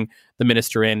try to bring the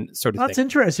minister in, sort of That's thing?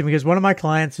 interesting, because one of my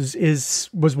clients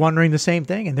was wondering the same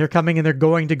thing, and they're coming and they're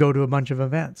going to go to a bunch of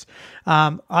events.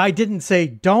 I didn't say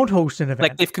don't host an event.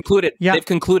 Like they've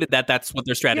concluded that that's what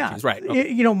their strategy Yeah. is, right?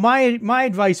 Okay. You know, my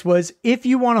advice was, if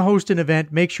you want to host an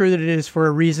event, make sure that it is for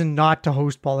a reason, not to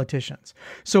host politicians.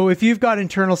 So if you've got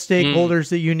internal stakeholders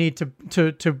that you need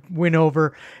to win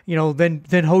over, you know,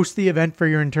 then host the event for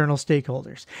your internal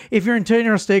stakeholders. If your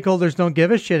internal stakeholders don't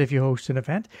give a shit if you host an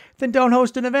event, then don't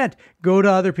host an event. Go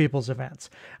to other people's events.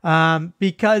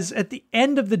 Because at the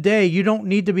end of the day, you don't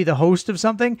need to be the host of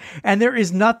something. And there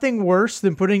is nothing worse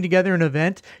than putting together an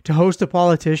event to host a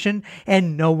politician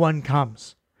and no one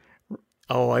comes.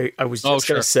 Oh, I was just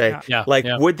going to say, Yeah.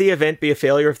 would the event be a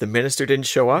failure if the minister didn't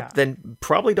show up? Yeah. Then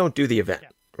probably don't do the event,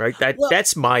 right?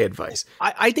 That's my advice.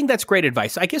 I think that's great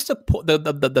advice. I guess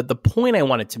the point I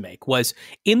wanted to make was,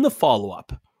 in the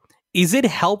follow-up, is it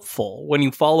helpful when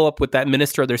you follow up with that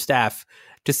minister or their staff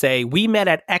to say, we met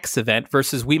at X event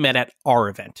versus we met at our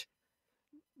event?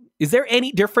 Is there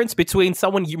any difference between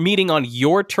someone meeting on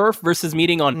your turf versus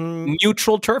meeting on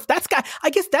neutral turf?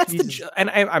 I guess that's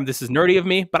I'm this is nerdy of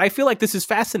me, but I feel like this is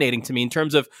fascinating to me in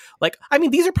terms of, like, I mean,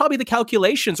 these are probably the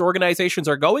calculations organizations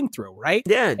are going through, right?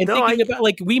 Yeah. And thinking about,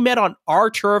 like, we met on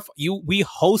our turf, we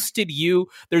hosted you.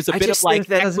 There's a bit of like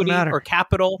equity or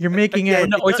capital. You're making it.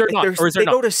 No, is there not? Or is there they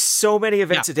not? go to so many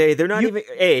events a day. They're not even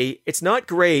it's not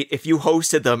great if you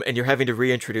hosted them and you're having to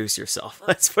reintroduce yourself.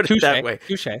 Let's put it that way.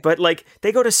 Touche. But like,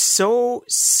 they go to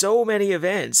so many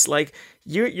events. Like,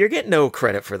 you're getting no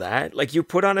credit for that. Like, you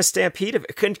put on a Stampede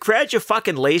event.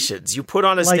 Congratulations. You put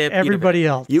on a Stampede everybody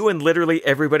event. else. You and literally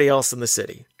everybody else in the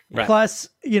city. Right. Plus,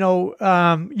 you know,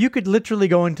 you could literally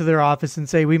go into their office and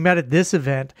say, we met at this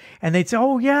event. And they'd say,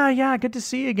 oh, yeah, good to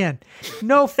see you again.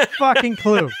 No fucking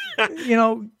clue. You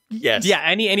know. Yes. Yeah,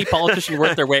 any politician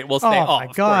worth their weight will say, Oh, my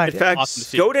God. In fact, awesome to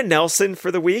see go to Nelson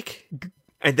for the week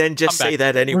and then just say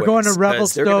that anyway. We're going to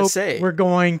Revelstoke. We're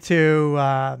going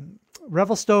to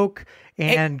Revelstoke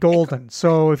and Golden.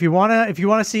 So if you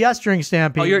wanna see us during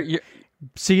Stampede,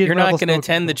 see it. You're not going to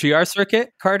attend the GR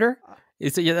circuit, Carter?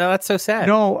 That's so sad.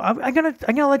 No, I'm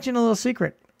gonna let you in a little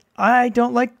secret. I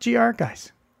don't like GR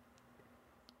guys,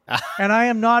 and I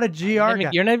am not a GR guy.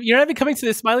 You're not even coming to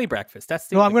the Smiley breakfast. That's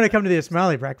the I'm going to come to the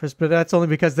Smiley breakfast, but that's only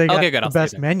because they got the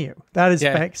best menu. That is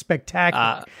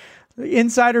spectacular.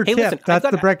 Insider tip. Listen, that's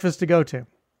the breakfast to go to.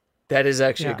 That is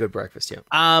actually a good breakfast.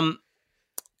 Yeah.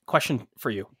 Question for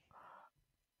you: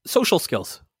 social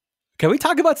skills. Can we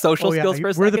talk about social skills for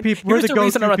a second? We're the people. We're the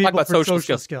reason I want to talk about social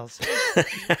skills.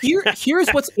 Here's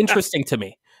what's interesting to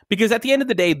me, because at the end of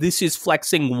the day, this is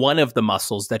flexing one of the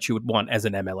muscles that you would want as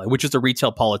an MLA, which is the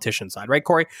retail politician side, right,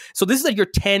 Corey? So this is like your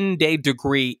 10-day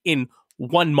degree in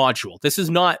one module. This is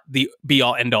not the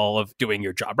be-all, end-all of doing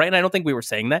your job, right? And I don't think we were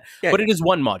saying that, but it is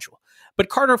one module. But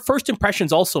Carter, first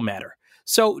impressions also matter.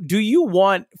 So do you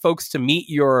want folks to meet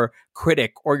your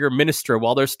critic or your minister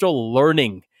while they're still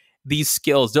learning these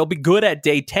skills? They'll be good at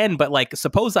day 10, but like,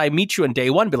 suppose I meet you on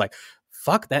day 1, be like,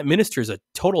 fuck, that minister is a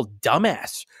total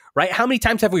dumbass, right? How many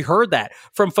times have we heard that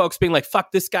from folks being like,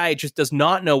 fuck, this guy just does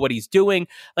not know what he's doing?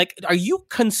 Like, are you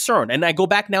concerned? And I go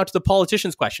back now to the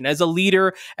politician's question, as a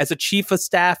leader, as a chief of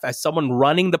staff, as someone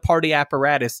running the party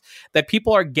apparatus, that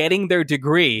people are getting their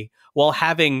degree while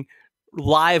having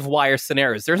live wire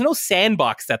scenarios. There's no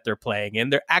sandbox that they're playing in.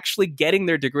 They're actually getting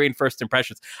their degree in first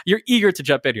impressions. You're eager to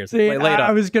jump in here. So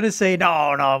I was going to say,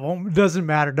 no, doesn't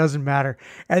matter.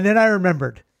 And then I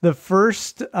remembered the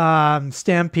first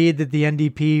Stampede that the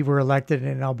NDP were elected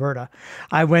in Alberta.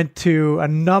 I went to a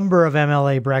number of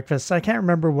MLA breakfasts. I can't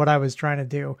remember what I was trying to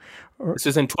do. This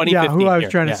is in 2015. Yeah, who I was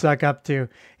trying to suck up to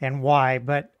and why.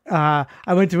 But I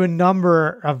went to a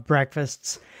number of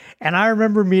breakfasts. And I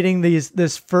remember meeting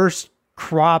this first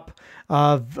crop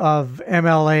of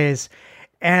MLAs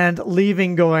and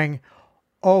leaving going,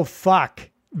 oh, fuck,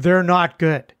 they're not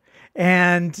good.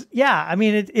 And yeah, I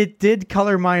mean, it did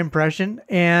color my impression,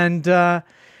 and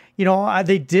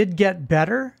they did get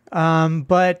better.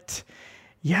 But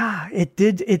yeah, it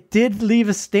did leave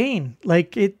a stain.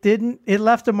 Like, it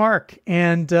left a mark,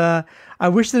 and I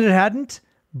wish that it hadn't,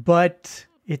 but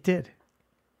it did.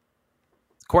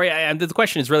 Corey, the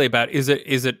question is really about,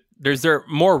 is there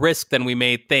more risk than we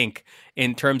may think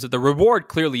in terms of the reward?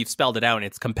 Clearly, you've spelled it out and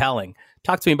it's compelling.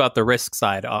 Talk to me about the risk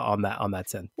side on that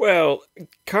sense. Well,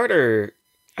 Carter,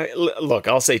 look,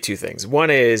 I'll say two things. One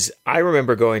is, I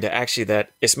remember going to actually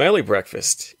that Ismaili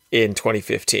breakfast in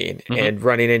 2015 and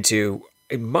running into,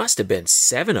 it must have been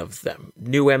 7 of them,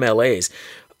 new MLAs.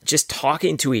 just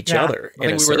talking to each other. I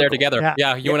think we were there together.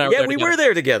 Yeah, you and I were there we together. were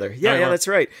there together. Yeah, that's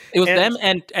right. It was them,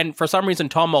 and for some reason,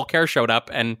 Tom Mulcair showed up,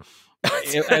 and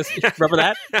remember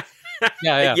that?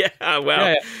 Yeah.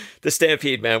 Wow. The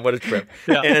Stampede, man, what a trip.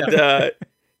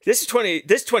 This is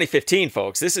 2015,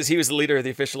 folks. He was the leader of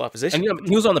the official opposition. And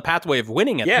he was on the pathway of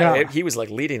winning it. He was like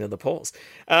leading in the polls.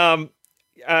 I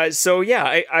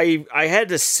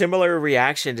had a similar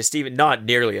reaction to Stephen, not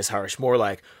nearly as harsh, more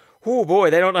like, oh boy,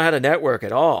 they don't know how to network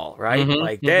at all, right?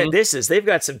 They've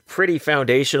got some pretty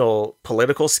foundational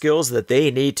political skills that they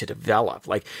need to develop.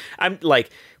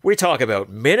 We talk about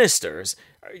ministers.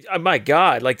 My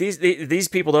God, these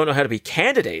people don't know how to be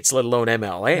candidates, let alone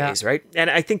MLAs, right? And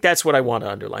I think that's what I want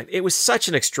to underline. It was such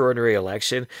an extraordinary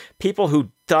election. People who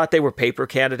thought they were paper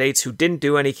candidates, who didn't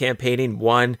do any campaigning,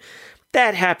 won.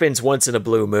 That happens once in a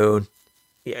blue moon.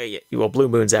 Yeah. Well, blue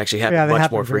moons actually happen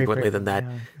much more frequently than that.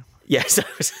 Yes.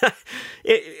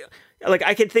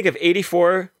 I can think of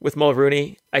 84 with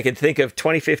Mulrooney. I can think of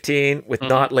 2015 with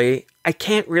Notley. I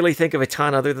can't really think of a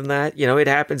ton other than that. It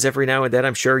happens every now and then.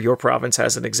 I'm sure your province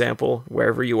has an example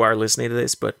wherever you are listening to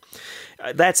this, but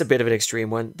that's a bit of an extreme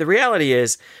one. The reality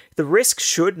is the risk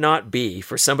should not be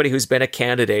for somebody who's been a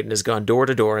candidate and has gone door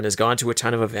to door and has gone to a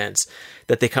ton of events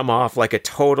that they come off like a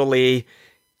totally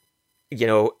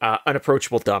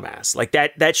unapproachable dumbass.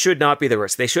 That should not be the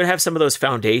risk. They should have some of those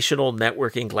foundational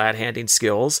networking, glad-handing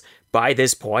skills by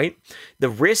this point. The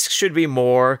risk should be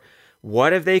more,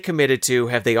 what have they committed to?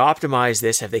 Have they optimized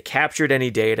this? Have they captured any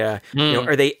data?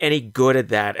 Are they any good at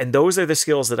that? And those are the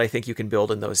skills that I think you can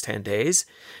build in those 10 days.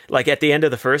 At the end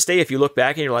of the first day, if you look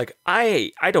back and you're like,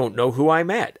 I don't know who I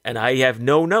met, and I have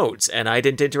no notes, and I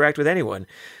didn't interact with anyone,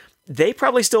 they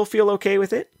probably still feel okay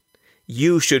with it.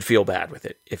 You should feel bad with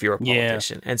it if you're a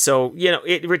politician. And so,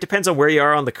 it depends on where you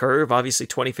are on the curve. Obviously,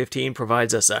 2015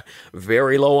 provides us a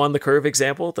very low on the curve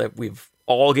example that we've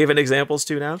all given examples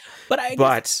to now. But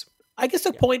I guess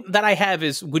the point that I have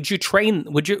is, would you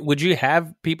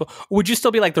have people, would you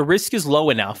still be like, the risk is low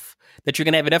enough that you're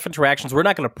going to have enough interactions? We're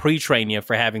not going to pre-train you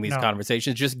for having these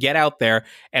conversations. Just get out there,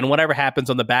 and whatever happens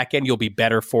on the back end, you'll be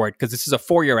better for it, because this is a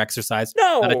 4-year exercise,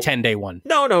 not a 10-day one.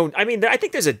 No. I mean, I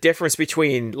think there's a difference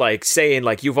between saying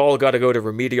you've all got to go to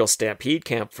remedial Stampede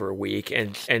camp for a week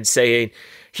and saying,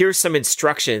 here's some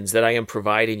instructions that I am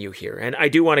providing you here. And I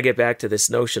do want to get back to this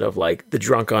notion of the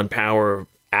drunk on power,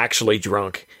 actually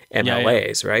drunk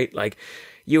MLAs, right?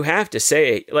 You have to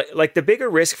say, the bigger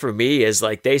risk for me is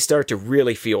they start to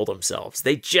really feel themselves.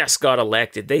 They just got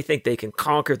elected. They think they can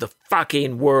conquer the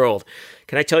fucking world.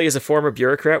 Can I tell you, as a former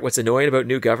bureaucrat, what's annoying about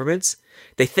new governments?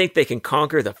 They think they can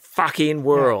conquer the fucking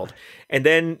world. Yeah. And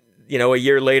then, a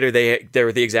year later,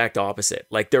 they're the exact opposite.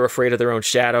 They're afraid of their own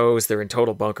shadows. They're in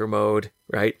total bunker mode,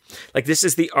 right? This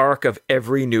is the arc of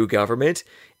every new government.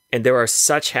 And there are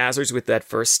such hazards with that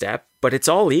first step, but it's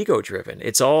all ego-driven.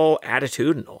 It's all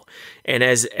attitudinal. And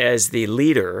as the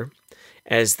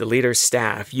leader's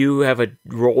staff, you have a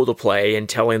role to play in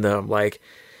telling them,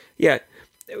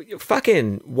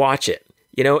 fucking watch it.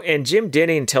 And Jim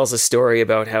Dinning tells a story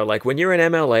about how, when you're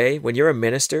an MLA, when you're a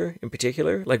minister in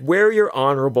particular, wear your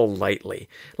honorable lightly.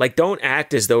 Don't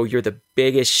act as though you're the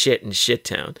biggest shit in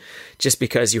Shittown just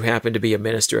because you happen to be a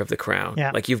minister of the crown.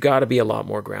 Yeah. You've got to be a lot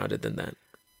more grounded than that.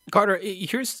 Carter,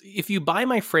 if you buy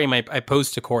my frame I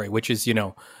posed to Corey, which is,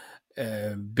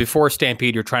 before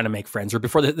Stampede, you're trying to make friends, or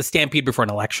before the Stampede before an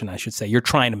election, I should say, you're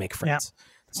trying to make friends. Yeah.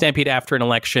 Stampede after an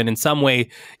election, in some way,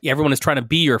 everyone is trying to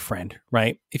be your friend,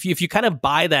 right? If you kind of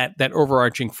buy that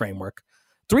overarching framework,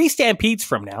 3 Stampedes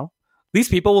from now, these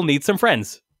people will need some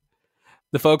friends.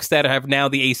 The folks that have now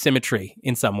the asymmetry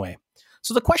in some way.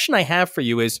 So the question I have for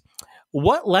you is,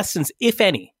 what lessons, if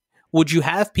any, would you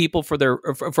have people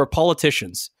for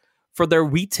politicians, for their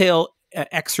retail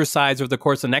exercise over the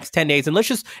course of the next 10 days? And let's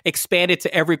just expand it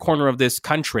to every corner of this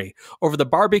country over the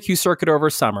barbecue circuit over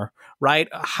summer, right?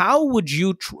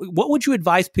 What would you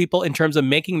advise people in terms of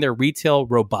making their retail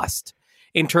robust,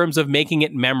 in terms of making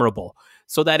it memorable,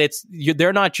 so that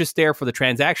they're not just there for the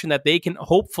transaction, that they can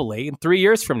hopefully in 3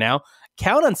 years from now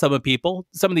count on some of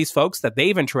these folks that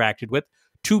they've interacted with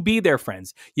to be their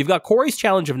friends. You've got Corey's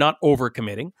challenge of not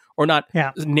overcommitting or not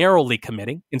narrowly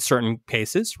committing in certain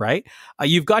cases, right?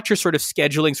 You've got your sort of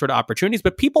scheduling sort of opportunities,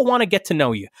 but people want to get to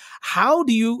know you. How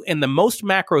do you, in the most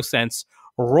macro sense,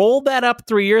 roll that up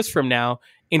 3 years from now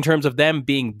in terms of them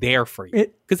being there for you?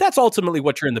 Because that's ultimately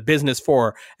what you're in the business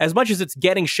for. As much as it's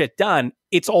getting shit done,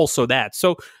 it's also that.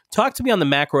 So talk to me on the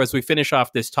macro as we finish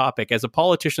off this topic. As a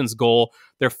politician's goal,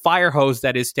 their fire hose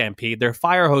that is Stampede, their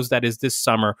fire hose that is this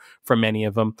summer for many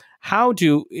of them. How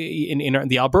do, in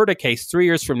the Alberta case, 3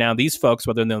 years from now, these folks,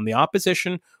 whether they're on the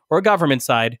opposition or government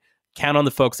side, count on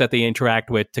the folks that they interact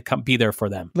with to come be there for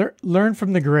them. Learn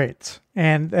from the greats,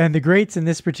 and the greats in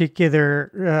this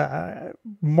particular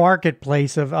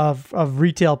marketplace of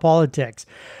retail politics.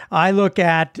 I look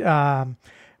at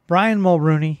Brian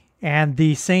Mulroney and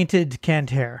the sainted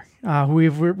Kent Hare, who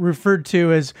we've referred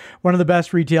to as one of the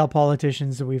best retail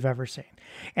politicians that we've ever seen.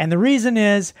 And the reason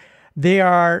is they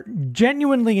are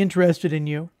genuinely interested in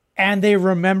you and they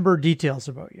remember details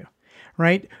about you.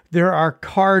 Right? There are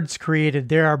cards created.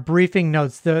 There are briefing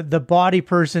notes. The body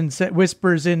person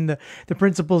whispers in the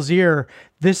principal's ear,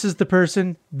 this is the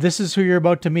person. This is who you're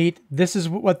about to meet. This is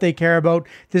what they care about.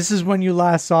 This is when you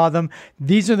last saw them.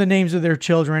 These are the names of their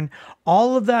children.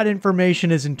 All of that information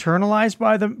is internalized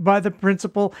by the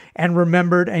principal and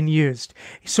remembered and used.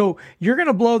 So you're going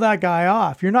to blow that guy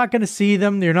off. You're not going to see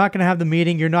them. You're not going to have the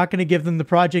meeting. You're not going to give them the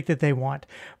project that they want.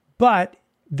 But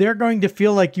they're going to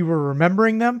feel like you were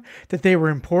remembering them, that they were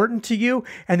important to you,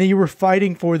 and that you were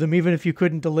fighting for them, even if you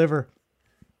couldn't deliver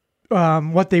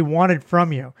what they wanted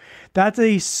from you. That's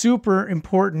a super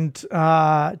important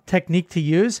technique to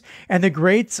use, and the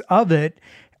greats of it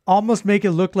almost make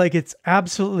it look like it's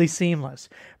absolutely seamless.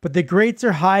 But the greats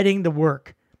are hiding the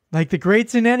work, like the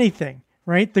greats in anything.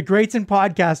 Right? The greats in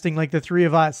podcasting, like the three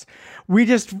of us, we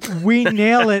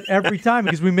nail it every time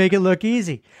because we make it look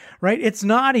easy, right? It's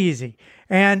not easy.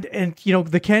 And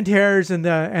the Kent Hares and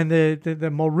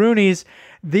the Mulroneys,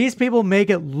 these people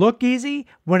make it look easy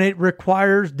when it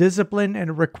requires discipline and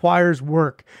it requires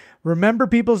work. Remember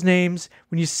people's names.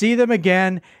 When you see them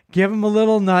again, give them a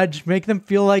little nudge, make them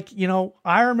feel like,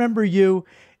 I remember you,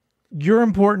 you're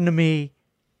important to me.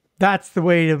 That's the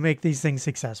way to make these things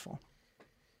successful.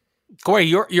 Corey,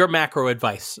 your macro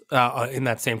advice in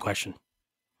that same question.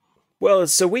 Well,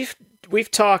 so we've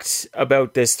talked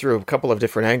about this through a couple of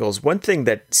different angles. One thing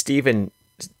that Stephen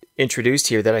introduced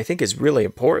here that I think is really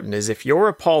important is if you're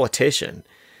a politician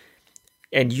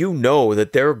and you know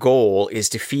that their goal is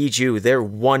to feed you their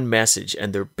one message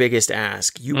and their biggest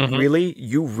ask, you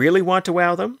really want to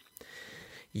wow them,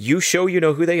 you show you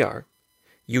know who they are.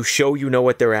 You show you know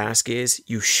what their ask is.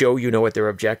 You show you know what their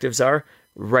objectives are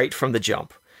right from the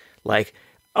jump. Like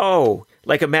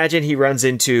imagine he runs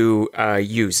into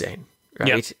you, Zane, right?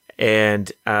 Yep.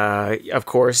 And of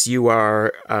course, you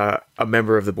are a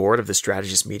member of the board of the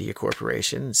Strategist Media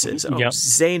Corporation. And says, yep.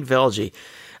 Zane Velji,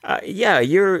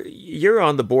 you're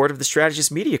on the board of the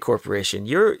Strategist Media Corporation.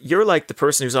 You're like the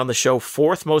person who's on the show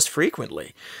fourth most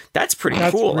frequently. That's pretty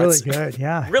cool. That's really good.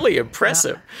 Yeah, really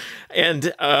impressive.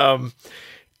 Yeah.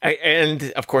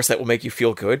 And of course, that will make you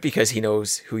feel good because he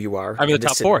knows who you are. I'm in the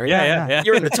top four. Yeah.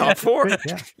 You're in the top four.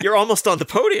 Yeah. You're almost on the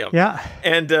podium. Yeah.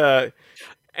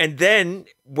 And then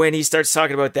when he starts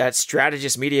talking about that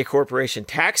Strategist Media Corporation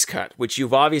tax cut, which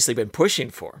you've obviously been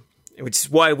pushing for, which is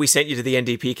why we sent you to the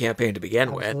NDP campaign to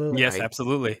begin with. Yes,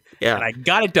 absolutely. Yeah. And I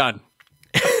got it done.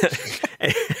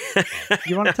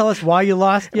 You want to tell us why you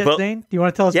lost yet, Zane? Do you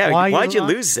want to tell us why'd you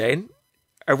lose, Zane?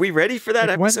 Are we ready for that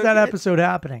episode? When's that episode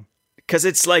happening? Because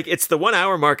it's the 1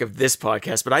 hour mark of this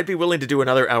podcast, but I'd be willing to do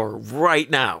another hour right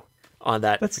now on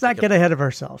that. Let's not get ahead of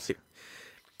ourselves.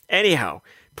 Anyhow,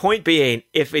 point being,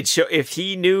 if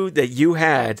he knew that you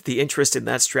had the interest in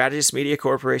that Strategist Media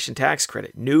Corporation tax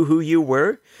credit, knew who you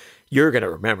were, you're going to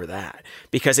remember that.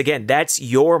 Because again, that's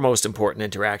your most important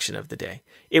interaction of the day.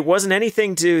 It wasn't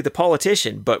anything to the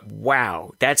politician, but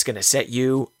wow, that's going to set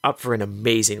you up for an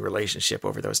amazing relationship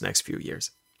over those next few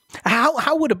years.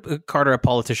 How would a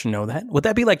politician know that? Would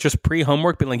that be like just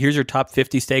pre-homework, being like, here's your top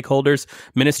 50 stakeholders,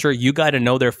 minister, you got to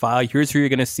know their file. Here's who you're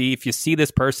going to see. If you see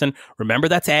this person, remember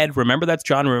that's Ed, remember that's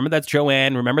John, remember that's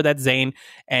Joanne, remember that's Zane.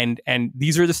 And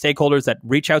these are the stakeholders that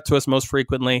reach out to us most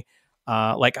frequently.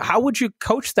 How would you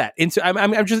coach that into?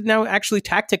 I'm just now actually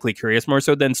tactically curious, more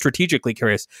so than strategically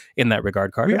curious in that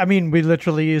regard, Carter. We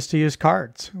literally used to use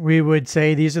cards. We would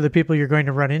say, these are the people you're going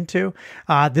to run into.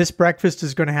 This breakfast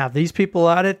is going to have these people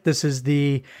at it. This is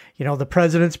the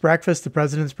president's breakfast. The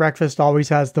president's breakfast always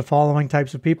has the following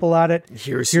types of people at it.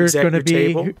 Here's going to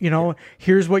be, table.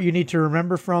 Here's what you need to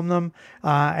remember from them.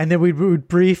 And then we would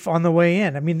brief on the way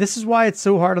in. This is why it's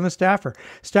so hard on the staffer.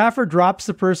 Staffer drops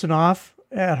the person off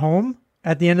at home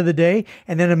at the end of the day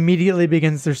and then immediately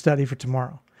begins their study for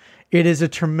tomorrow. It is a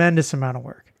tremendous amount of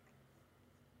work.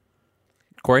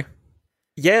 Corey?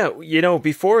 Yeah,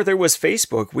 before there was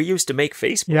Facebook, we used to make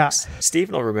Facebooks. Yeah.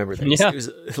 Stephen will remember this. Yeah. It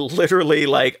was literally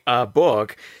like a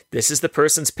book this is the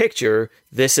person's picture.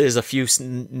 This is a few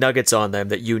nuggets on them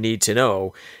that you need to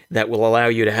know that will allow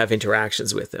you to have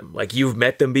interactions with them. Like, you've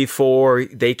met them before.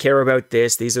 They care about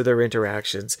this. These are their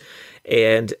interactions.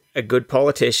 And a good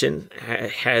politician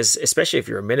has, especially if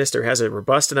you're a minister, has a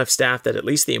robust enough staff that at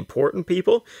least the important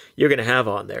people you're going to have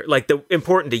on there. Like, the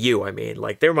important to you, I mean.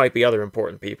 Like, there might be other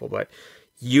important people, but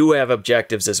you have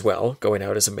objectives as well going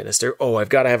out as a minister. Oh, I've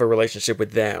got to have a relationship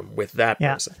with them, with that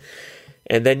person.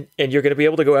 And you're going to be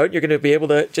able to go out and you're going to be able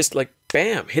to just like,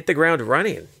 bam, hit the ground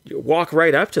running. You walk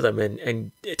right up to them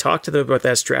and talk to them about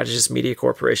that Strategist Media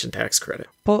Corporation tax credit.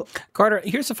 Well, Carter,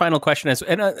 here's the final question.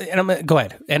 And I'm gonna, go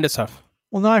ahead, end us off.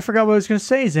 well, no, I forgot what I was going to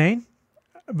say, Zane.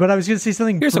 But I was going to say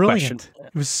something Here's brilliant. a question.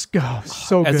 It was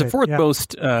so good. As the fourth Yeah.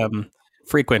 most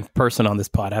frequent person on this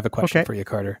pod, I have a question for you,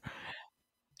 Carter.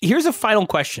 Here's a final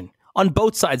question on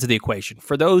both sides of the equation.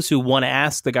 For those who want to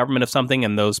ask the government of something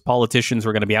and those politicians who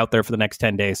are going to be out there for the next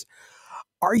 10 days,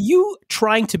 are you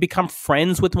trying to become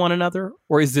friends with one another,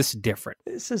 or is this different?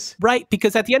 This is Right,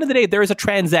 because at the end of the day, there is a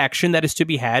transaction that is to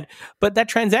be had, but that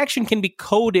transaction can be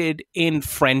coded in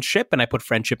friendship, and I put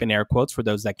friendship in air quotes for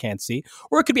those that can't see,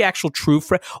 or it could be actual true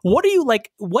friend. What are you like?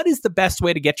 What is the best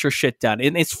way to get your shit done?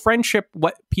 And is friendship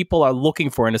what people are looking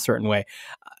for in a certain way?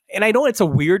 And I know it's a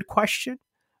weird question,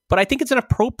 but I think it's an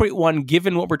appropriate one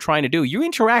given what we're trying to do. You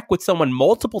interact with someone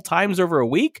multiple times over a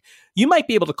week, you might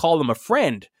be able to call them a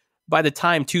friend by the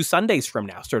time 2 Sundays from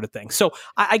now, sort of thing. So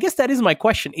I guess that is my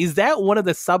question. Is that one of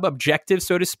the sub-objectives,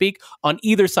 so to speak, on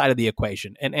either side of the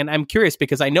equation? And I'm curious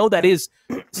because I know that is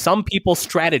some people's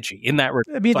strategy in that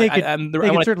regard. I mean, they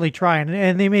could certainly try,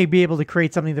 and they may be able to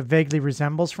create something that vaguely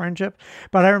resembles friendship.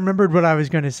 But I remembered what I was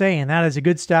going to say, and that is a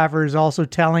good staffer is also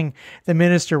telling the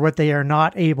minister what they are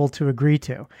not able to agree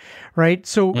to, right?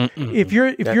 So if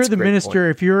you're the minister,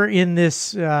 if you're in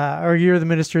this, or you're the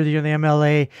minister, you're the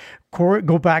MLA,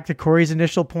 go back to Corey's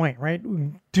initial point, right?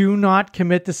 Do not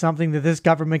commit to something that this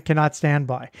government cannot stand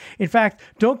by. In fact,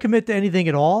 don't commit to anything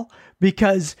at all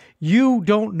because you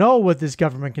don't know what this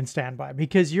government can stand by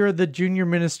because you're the junior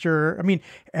minister. I mean,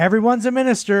 everyone's a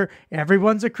minister,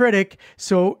 everyone's a critic,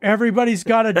 so everybody's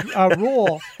got a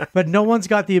role, but no one's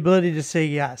got the ability to say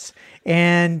yes.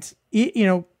 And, you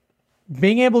know,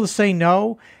 being able to say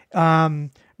no, I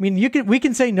mean, we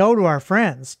can say no to our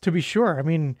friends, to be sure. I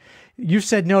mean, you've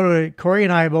said no to Corey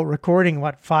and I about recording,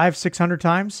 500-600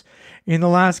 times in the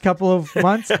last couple of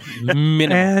months?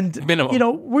 Minimum. You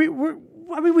know,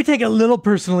 we take it a little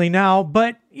personally now,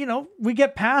 but, you know, we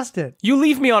get past it. You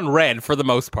leave me on red for the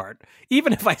most part.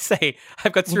 Even if I say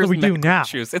I've got serious medical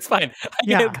issues, it's fine. I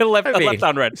get left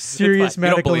on red. Serious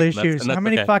medical issues. How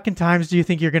many fucking times do you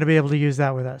think you're going to be able to use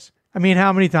that with us? I mean,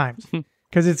 how many times?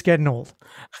 Because it's getting old.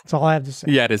 That's all I have to say.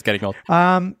 Yeah, it is getting old.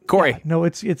 Corey. Yeah, no,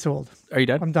 it's old. Are you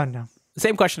done? I'm done now.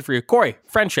 Same question for you. Corey,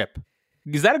 friendship.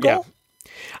 Is that a goal?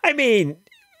 Yeah. I mean,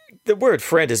 the word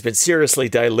friend has been seriously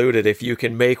diluted if you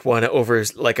can make one over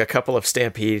like a couple of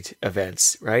Stampede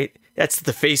events, right? That's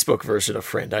the Facebook version of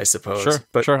friend, I suppose.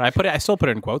 Sure. I still put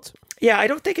it in quotes. Yeah, I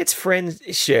don't think it's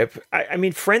friendship. I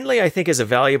mean, friendly, I think, is a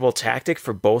valuable tactic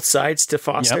for both sides to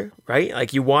foster, right?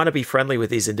 Like, you want to be friendly with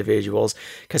these individuals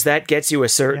because that gets you a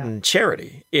certain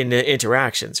charity in the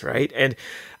interactions, right? And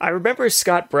I remember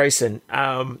Scott Bryson,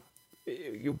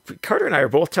 Carter and I are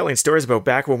both telling stories about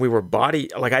back when we were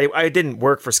I didn't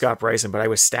work for Scott Bryson, but I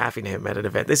was staffing him at an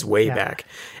event. This is way back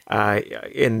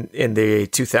in the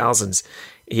 2000s.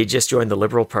 He just joined the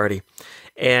Liberal Party.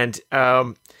 And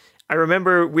I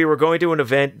remember we were going to an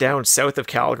event down south of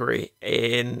Calgary,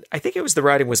 and I think it was the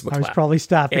riding was McLeod. I was probably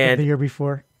staffing him the year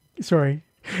before. Sorry.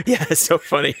 Yeah, it's so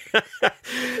funny.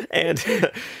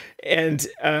 and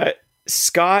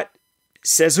Scott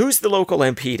says, who's the local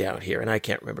MP down here? And I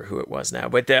can't remember who it was now,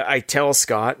 but I tell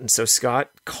Scott, and so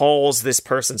Scott calls this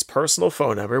person's personal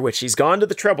phone number, which he's gone to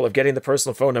the trouble of getting the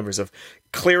personal phone numbers of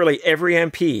clearly every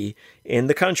MP in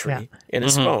the country in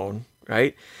his phone,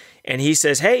 right? And he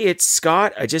says, hey, it's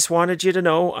Scott. I just wanted you to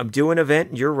know I'm doing an event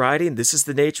and you're riding. This is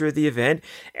the nature of the event.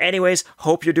 Anyways,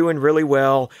 hope you're doing really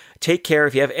well. Take care.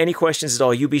 If you have any questions at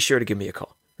all, you be sure to give me a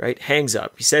call, right? Hangs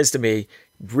up. He says to me,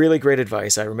 really great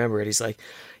advice. I remember it. He's like,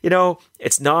 you know,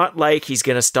 it's not like he's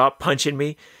going to stop punching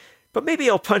me, but maybe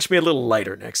he'll punch me a little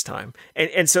lighter next time.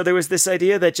 And so there was this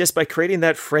idea that just by creating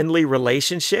that friendly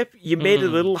relationship, you made it a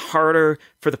little harder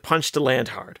for the punch to land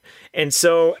hard. And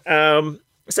so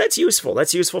that's useful.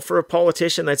 That's useful for a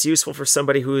politician. That's useful for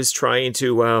somebody who is trying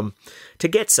to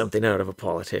get something out of a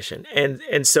politician.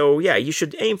 And so, yeah, you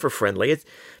should aim for friendly,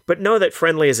 but know that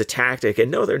friendly is a tactic,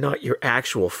 and know they're not your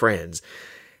actual friends.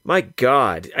 My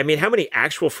God. I mean, how many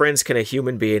actual friends can a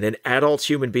human being, an adult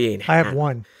human being, have? I have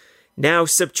one. Now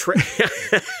subtract.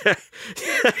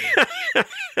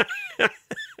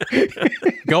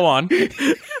 Go on.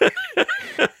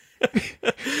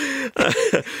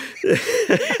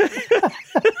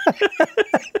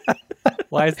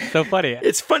 Why is it so funny?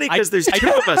 It's funny because there's two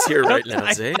of us here right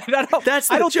now, Zane. That's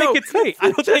the I don't joke. think it's me.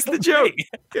 I don't That's think the joke. me.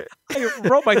 I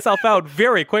wrote myself out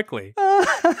very quickly.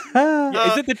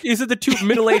 Is it the two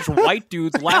middle-aged white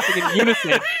dudes laughing in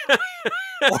unison?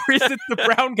 Or is it the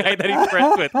brown guy that he's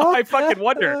friends with? I fucking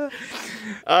wonder.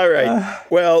 All right.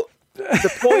 Well,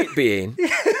 the point being,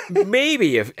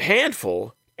 maybe a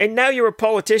handful, and now you're a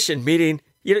politician, meaning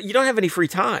you don't have any free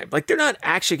time. Like, they're not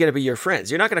actually going to be your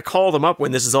friends. You're not going to call them up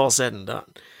when this is all said and done.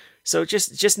 So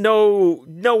just know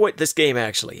what this game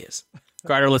actually is.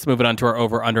 Carter, let's move it on to our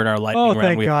over-under and our lightning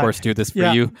round. We, of course, do this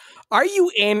for you. Are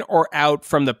you in or out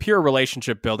from the pure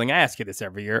relationship building? I ask you this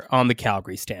every year on the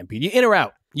Calgary Stampede. You in or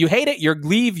out? You hate it, you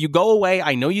leave, you go away.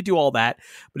 I know you do all that.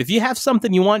 But if you have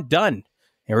something you want done,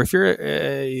 or if you're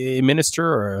a minister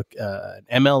or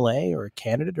an MLA or a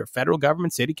candidate or federal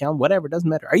government, city council, whatever, it doesn't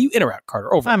matter. Are you in or out,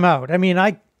 Carter? Over. I'm out. I mean,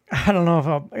 I don't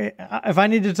know if I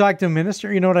need to talk to a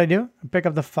minister, you know what I do? I pick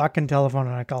up the fucking telephone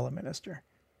and I call a minister.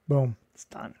 Boom. It's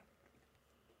done.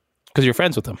 Because you're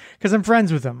friends with them. Because I'm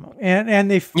friends with them.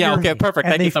 And they fear me. Perfect.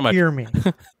 And Thank you so much. They fear me.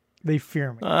 They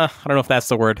fear me. I don't know if that's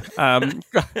the word.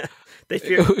 They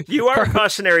fear you are a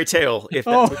cautionary tale, if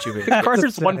that's what you mean.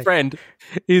 Carter's one friend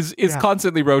is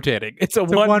constantly rotating. It's a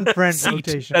one friend seat.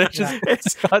 rotation. And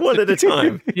it's one at a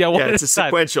time. It's a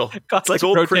sequential. It's like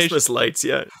old rotation. Christmas lights.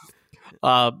 Yeah.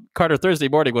 Carter, Thursday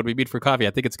morning when we meet for coffee, I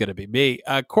think it's going to be me.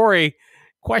 Corey,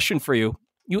 question for you: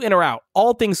 you in or out?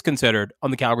 All things considered,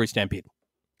 on the Calgary Stampede.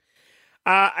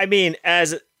 I mean,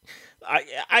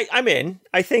 I'm in.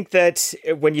 I think that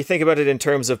when you think about it in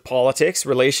terms of politics,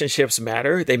 relationships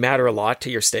matter. They matter a lot to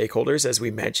your stakeholders, as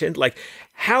we mentioned. Like,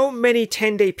 how many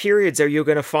 10-day periods are you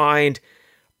going to find,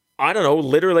 I don't know,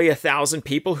 literally 1,000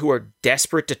 people who are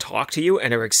desperate to talk to you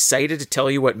and are excited to tell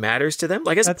you what matters to them?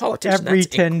 Like, as a politician, every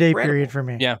that's 10-day period for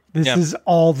me. Yeah. This is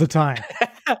all the time.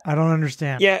 I don't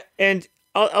understand. Yeah, and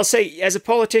I'll say, as a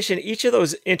politician, each of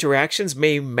those interactions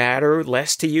may matter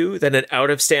less to you than an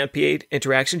out-of-Stampede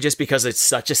interaction, just because it's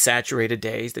such a saturated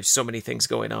day. There's so many things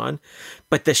going on.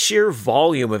 But the sheer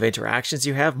volume of interactions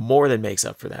you have more than makes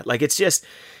up for that. Like, it's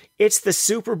the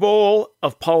Super Bowl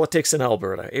of politics in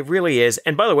Alberta. It really is.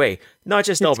 And by the way, not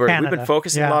just Alberta. Canada. We've been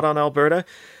focusing a lot on Alberta.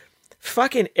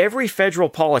 Fucking every federal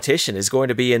politician is going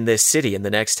to be in this city in the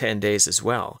next 10 days as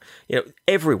well. You know,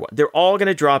 everyone. They're all going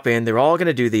to drop in. They're all going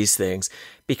to do these things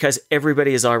because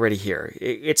everybody is already here.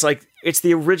 It's like, it's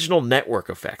the original network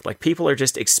effect. Like, people are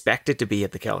just expected to be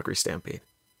at the Calgary Stampede.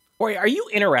 Boy, are you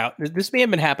in or out? This may have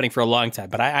been happening for a long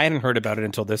time, but I hadn't heard about it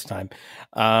until this time.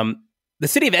 The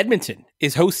city of Edmonton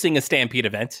is hosting a Stampede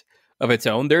event of its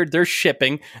own. They're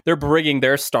shipping, they're bringing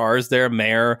their stars, their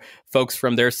mayor, folks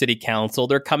from their city council.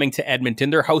 They're coming to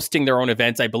Edmonton. They're hosting their own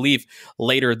events, I believe,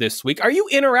 later this week. Are you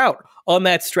in or out on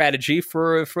that strategy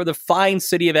for the fine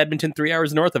city of Edmonton, 3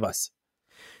 hours north of us?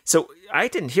 So I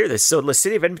didn't hear this. So the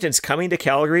city of Edmonton's coming to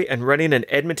Calgary and running an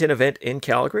Edmonton event in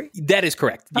Calgary? That is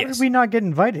correct. How did we not get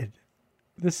invited?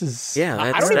 This is... Yeah,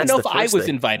 I don't even know if I was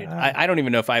invited. I don't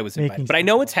even know if I was invited, but I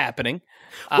know it's happening.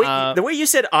 Wait, the way you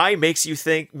said "I" makes you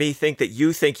think that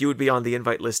you think you would be on the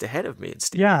invite list ahead of me and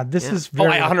Steve. Yeah, this is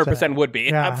very I 100% would be.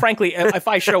 Yeah. Frankly, if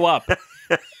I show up,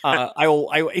 I will.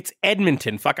 It's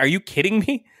Edmonton. Fuck, are you kidding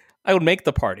me? I would make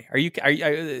the party.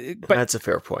 But that's a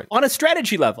fair point. On a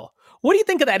strategy level, what do you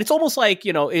think of that? It's almost like,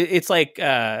 it's like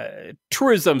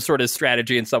tourism sort of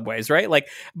strategy in some ways, right? Like,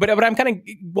 but I'm kind of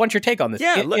want your take on this.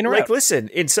 Yeah, listen,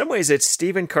 in some ways it's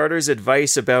Stephen Carter's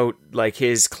advice about like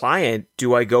his client.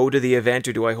 Do I go to the event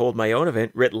or do I hold my own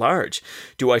event writ large?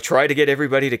 Do I try to get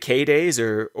everybody to K-Days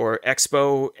or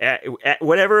Expo, at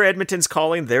whatever Edmonton's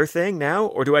calling their thing now?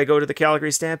 Or do I go to the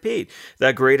Calgary Stampede,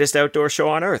 the greatest outdoor show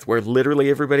on earth where literally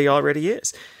everybody already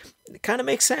is? It kind of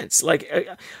makes sense. Like,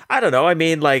 I don't know. I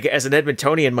mean, like, as an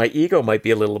Edmontonian, my ego might be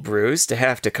a little bruised to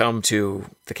have to come to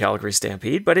the Calgary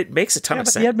Stampede, but it makes a ton of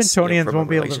sense. The Edmontonians won't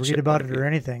be able to read about it or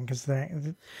anything because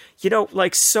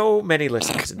like so many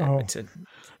listeners in Edmonton.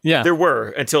 Yeah, there were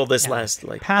until this last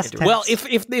past tense. Well,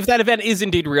 if that event is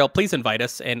indeed real, please invite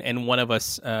us, and one of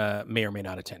us may or may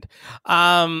not attend.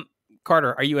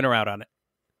 Carter, are you in or out on it?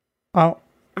 Oh.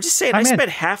 I'm just saying, I spent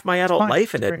half my adult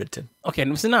life in Edmonton. Okay,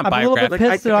 this is not I'm a little bit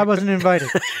pissed that I wasn't invited,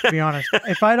 to be honest.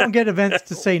 If I don't get events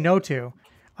to say no to,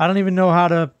 I don't even know how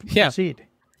to proceed.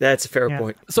 That's a fair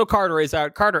point. So Carter is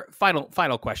out. Carter,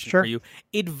 final question for you.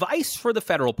 Advice for the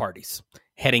federal parties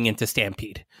heading into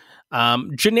Stampede.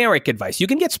 generic advice. You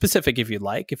can get specific if you'd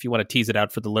like, if you want to tease it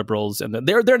out for the Liberals. And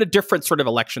they're in a different sort of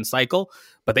election cycle,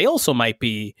 but they also might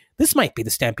be the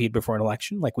stampede before an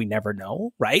election. Like, we never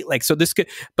know, right? Like, so this could,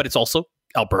 but it's also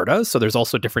Alberta, so there's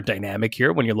also a different dynamic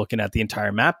here when you're looking at the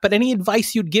entire map. But any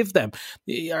advice you'd give them?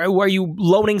 Are you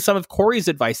loaning some of Corey's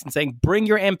advice and saying, bring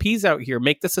your MPs out here,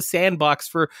 make this a sandbox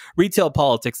for retail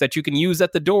politics that you can use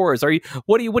at the doors?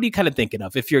 What are you kind of thinking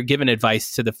of if you're giving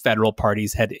advice to the federal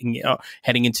parties heading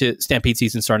into Stampede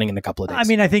season starting in a couple of days? I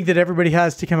mean, I think that everybody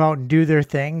has to come out and do their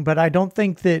thing, but I don't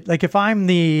think that, like, if I'm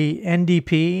the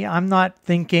NDP, I'm not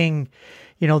thinking,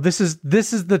 this is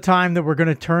the time that we're going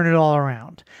to turn it all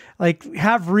around. Like,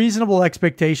 have reasonable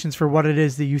expectations for what it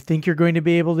is that you think you're going to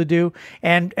be able to do,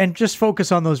 and just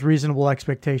focus on those reasonable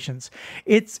expectations.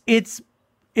 It's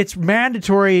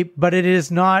mandatory, but it is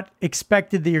not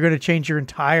expected that you're going to change your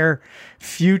entire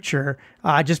future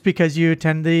just because you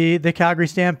attend the Calgary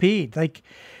Stampede. Like,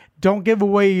 don't give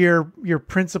away your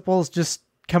principles. Just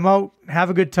come out,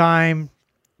 have a good time,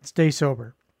 stay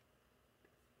sober.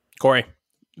 Corey,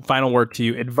 final word to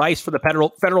you. Advice for the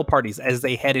federal parties as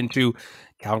they head into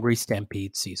Calgary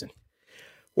Stampede season.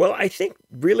 Well, I think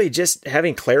really just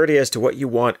having clarity as to what you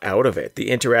want out of it,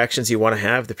 the interactions you want to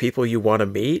have, the people you want to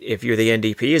meet. If you're the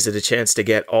NDP, is it a chance to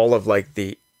get all of like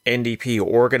the NDP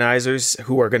organizers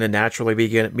who are going to naturally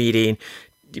be meeting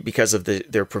because of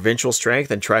their provincial strength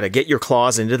and try to get your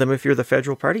claws into them if you're the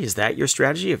federal party? Is that your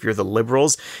strategy? If you're the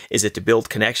Liberals, is it to build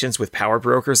connections with power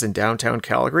brokers in downtown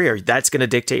Calgary? Or that's going to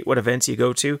dictate what events you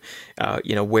go to,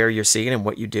 where you're seeing and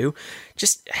what you do?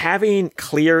 Just having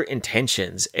clear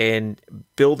intentions and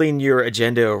building your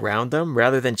agenda around them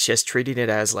rather than just treating it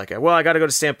as like, I got to go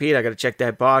to Stampede, I got to check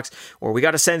that box, or we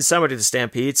got to send somebody to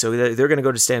Stampede, so they're going to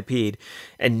go to Stampede.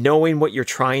 And knowing what you're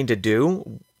trying to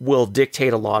do will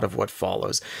dictate a lot of what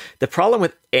follows. The problem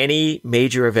with any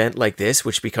major event like this,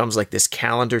 which becomes like this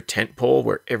calendar tentpole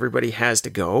where everybody has to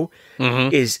go,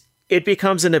 is it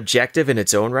becomes an objective in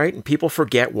its own right, and people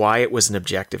forget why it was an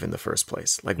objective in the first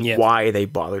place, why they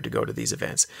bothered to go to these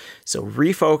events. So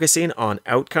refocusing on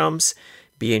outcomes,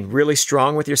 being really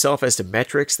strong with yourself as to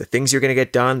metrics, the things you're going to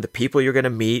get done, the people you're going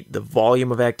to meet, the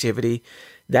volume of activity,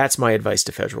 that's my advice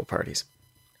to federal parties.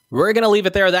 We're going to leave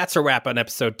it there. That's a wrap on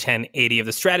episode 1080 of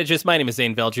The Strategist. My name is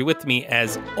Zane Velji. With me,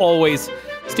 as always,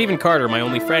 Stephen Carter, my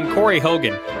only friend, Corey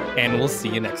Hogan, and we'll see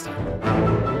you next time.